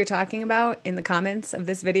to what you're talking about in the comments of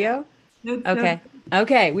this video? Okay.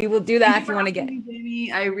 Okay. We will do that if you want to get.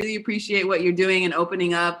 Jamie, I really appreciate what you're doing and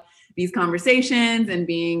opening up these conversations and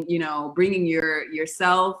being, bringing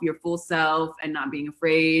yourself, your full self, and not being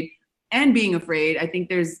afraid and being afraid. I think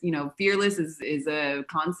there's, fearless is a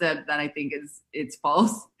concept that I think it's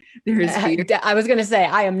false. There is fear. I was going to say,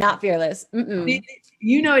 I am not fearless. Mm-mm.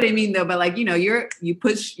 You know what I mean though, but like, you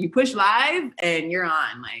push live and you're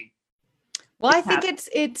on like. Well, I think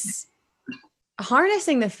it's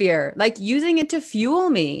harnessing the fear, like using it to fuel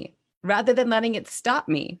me rather than letting it stop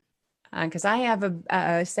me. Because I have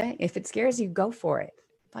a saying, if it scares you, go for it.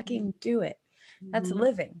 Fucking do it. That's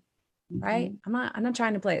living, right? I'm not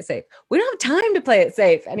trying to play it safe. We don't have time to play it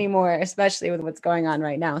safe anymore, especially with what's going on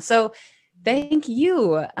right now. So thank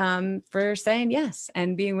you for saying yes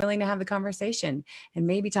and being willing to have the conversation and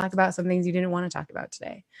maybe talk about some things you didn't want to talk about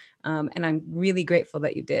today. And I'm really grateful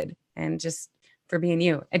that you did, and just for being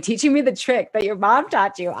you and teaching me the trick that your mom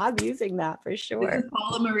taught you. I'm using that for sure. This is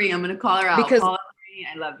Paula Marie. I'm going to call her out. Because Paula Marie,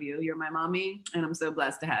 I love you. You're my mommy, and I'm so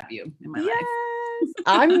blessed to have you in my life.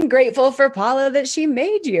 I'm grateful for Paula that she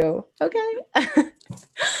made you. Okay.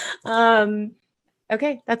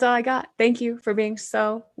 Okay. That's all I got. Thank you for being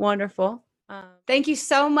so wonderful. Thank you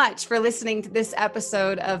so much for listening to this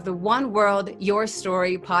episode of the One World, Your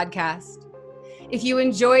Story podcast. If you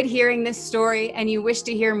enjoyed hearing this story and you wish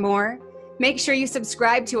to hear more, make sure you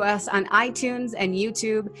subscribe to us on iTunes and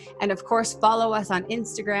YouTube. And of course, follow us on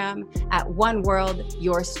Instagram at One World,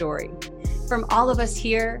 Your Story. From all of us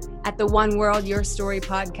here at the One World, Your Story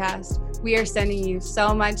podcast, we are sending you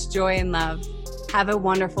so much joy and love. Have a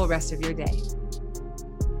wonderful rest of your day.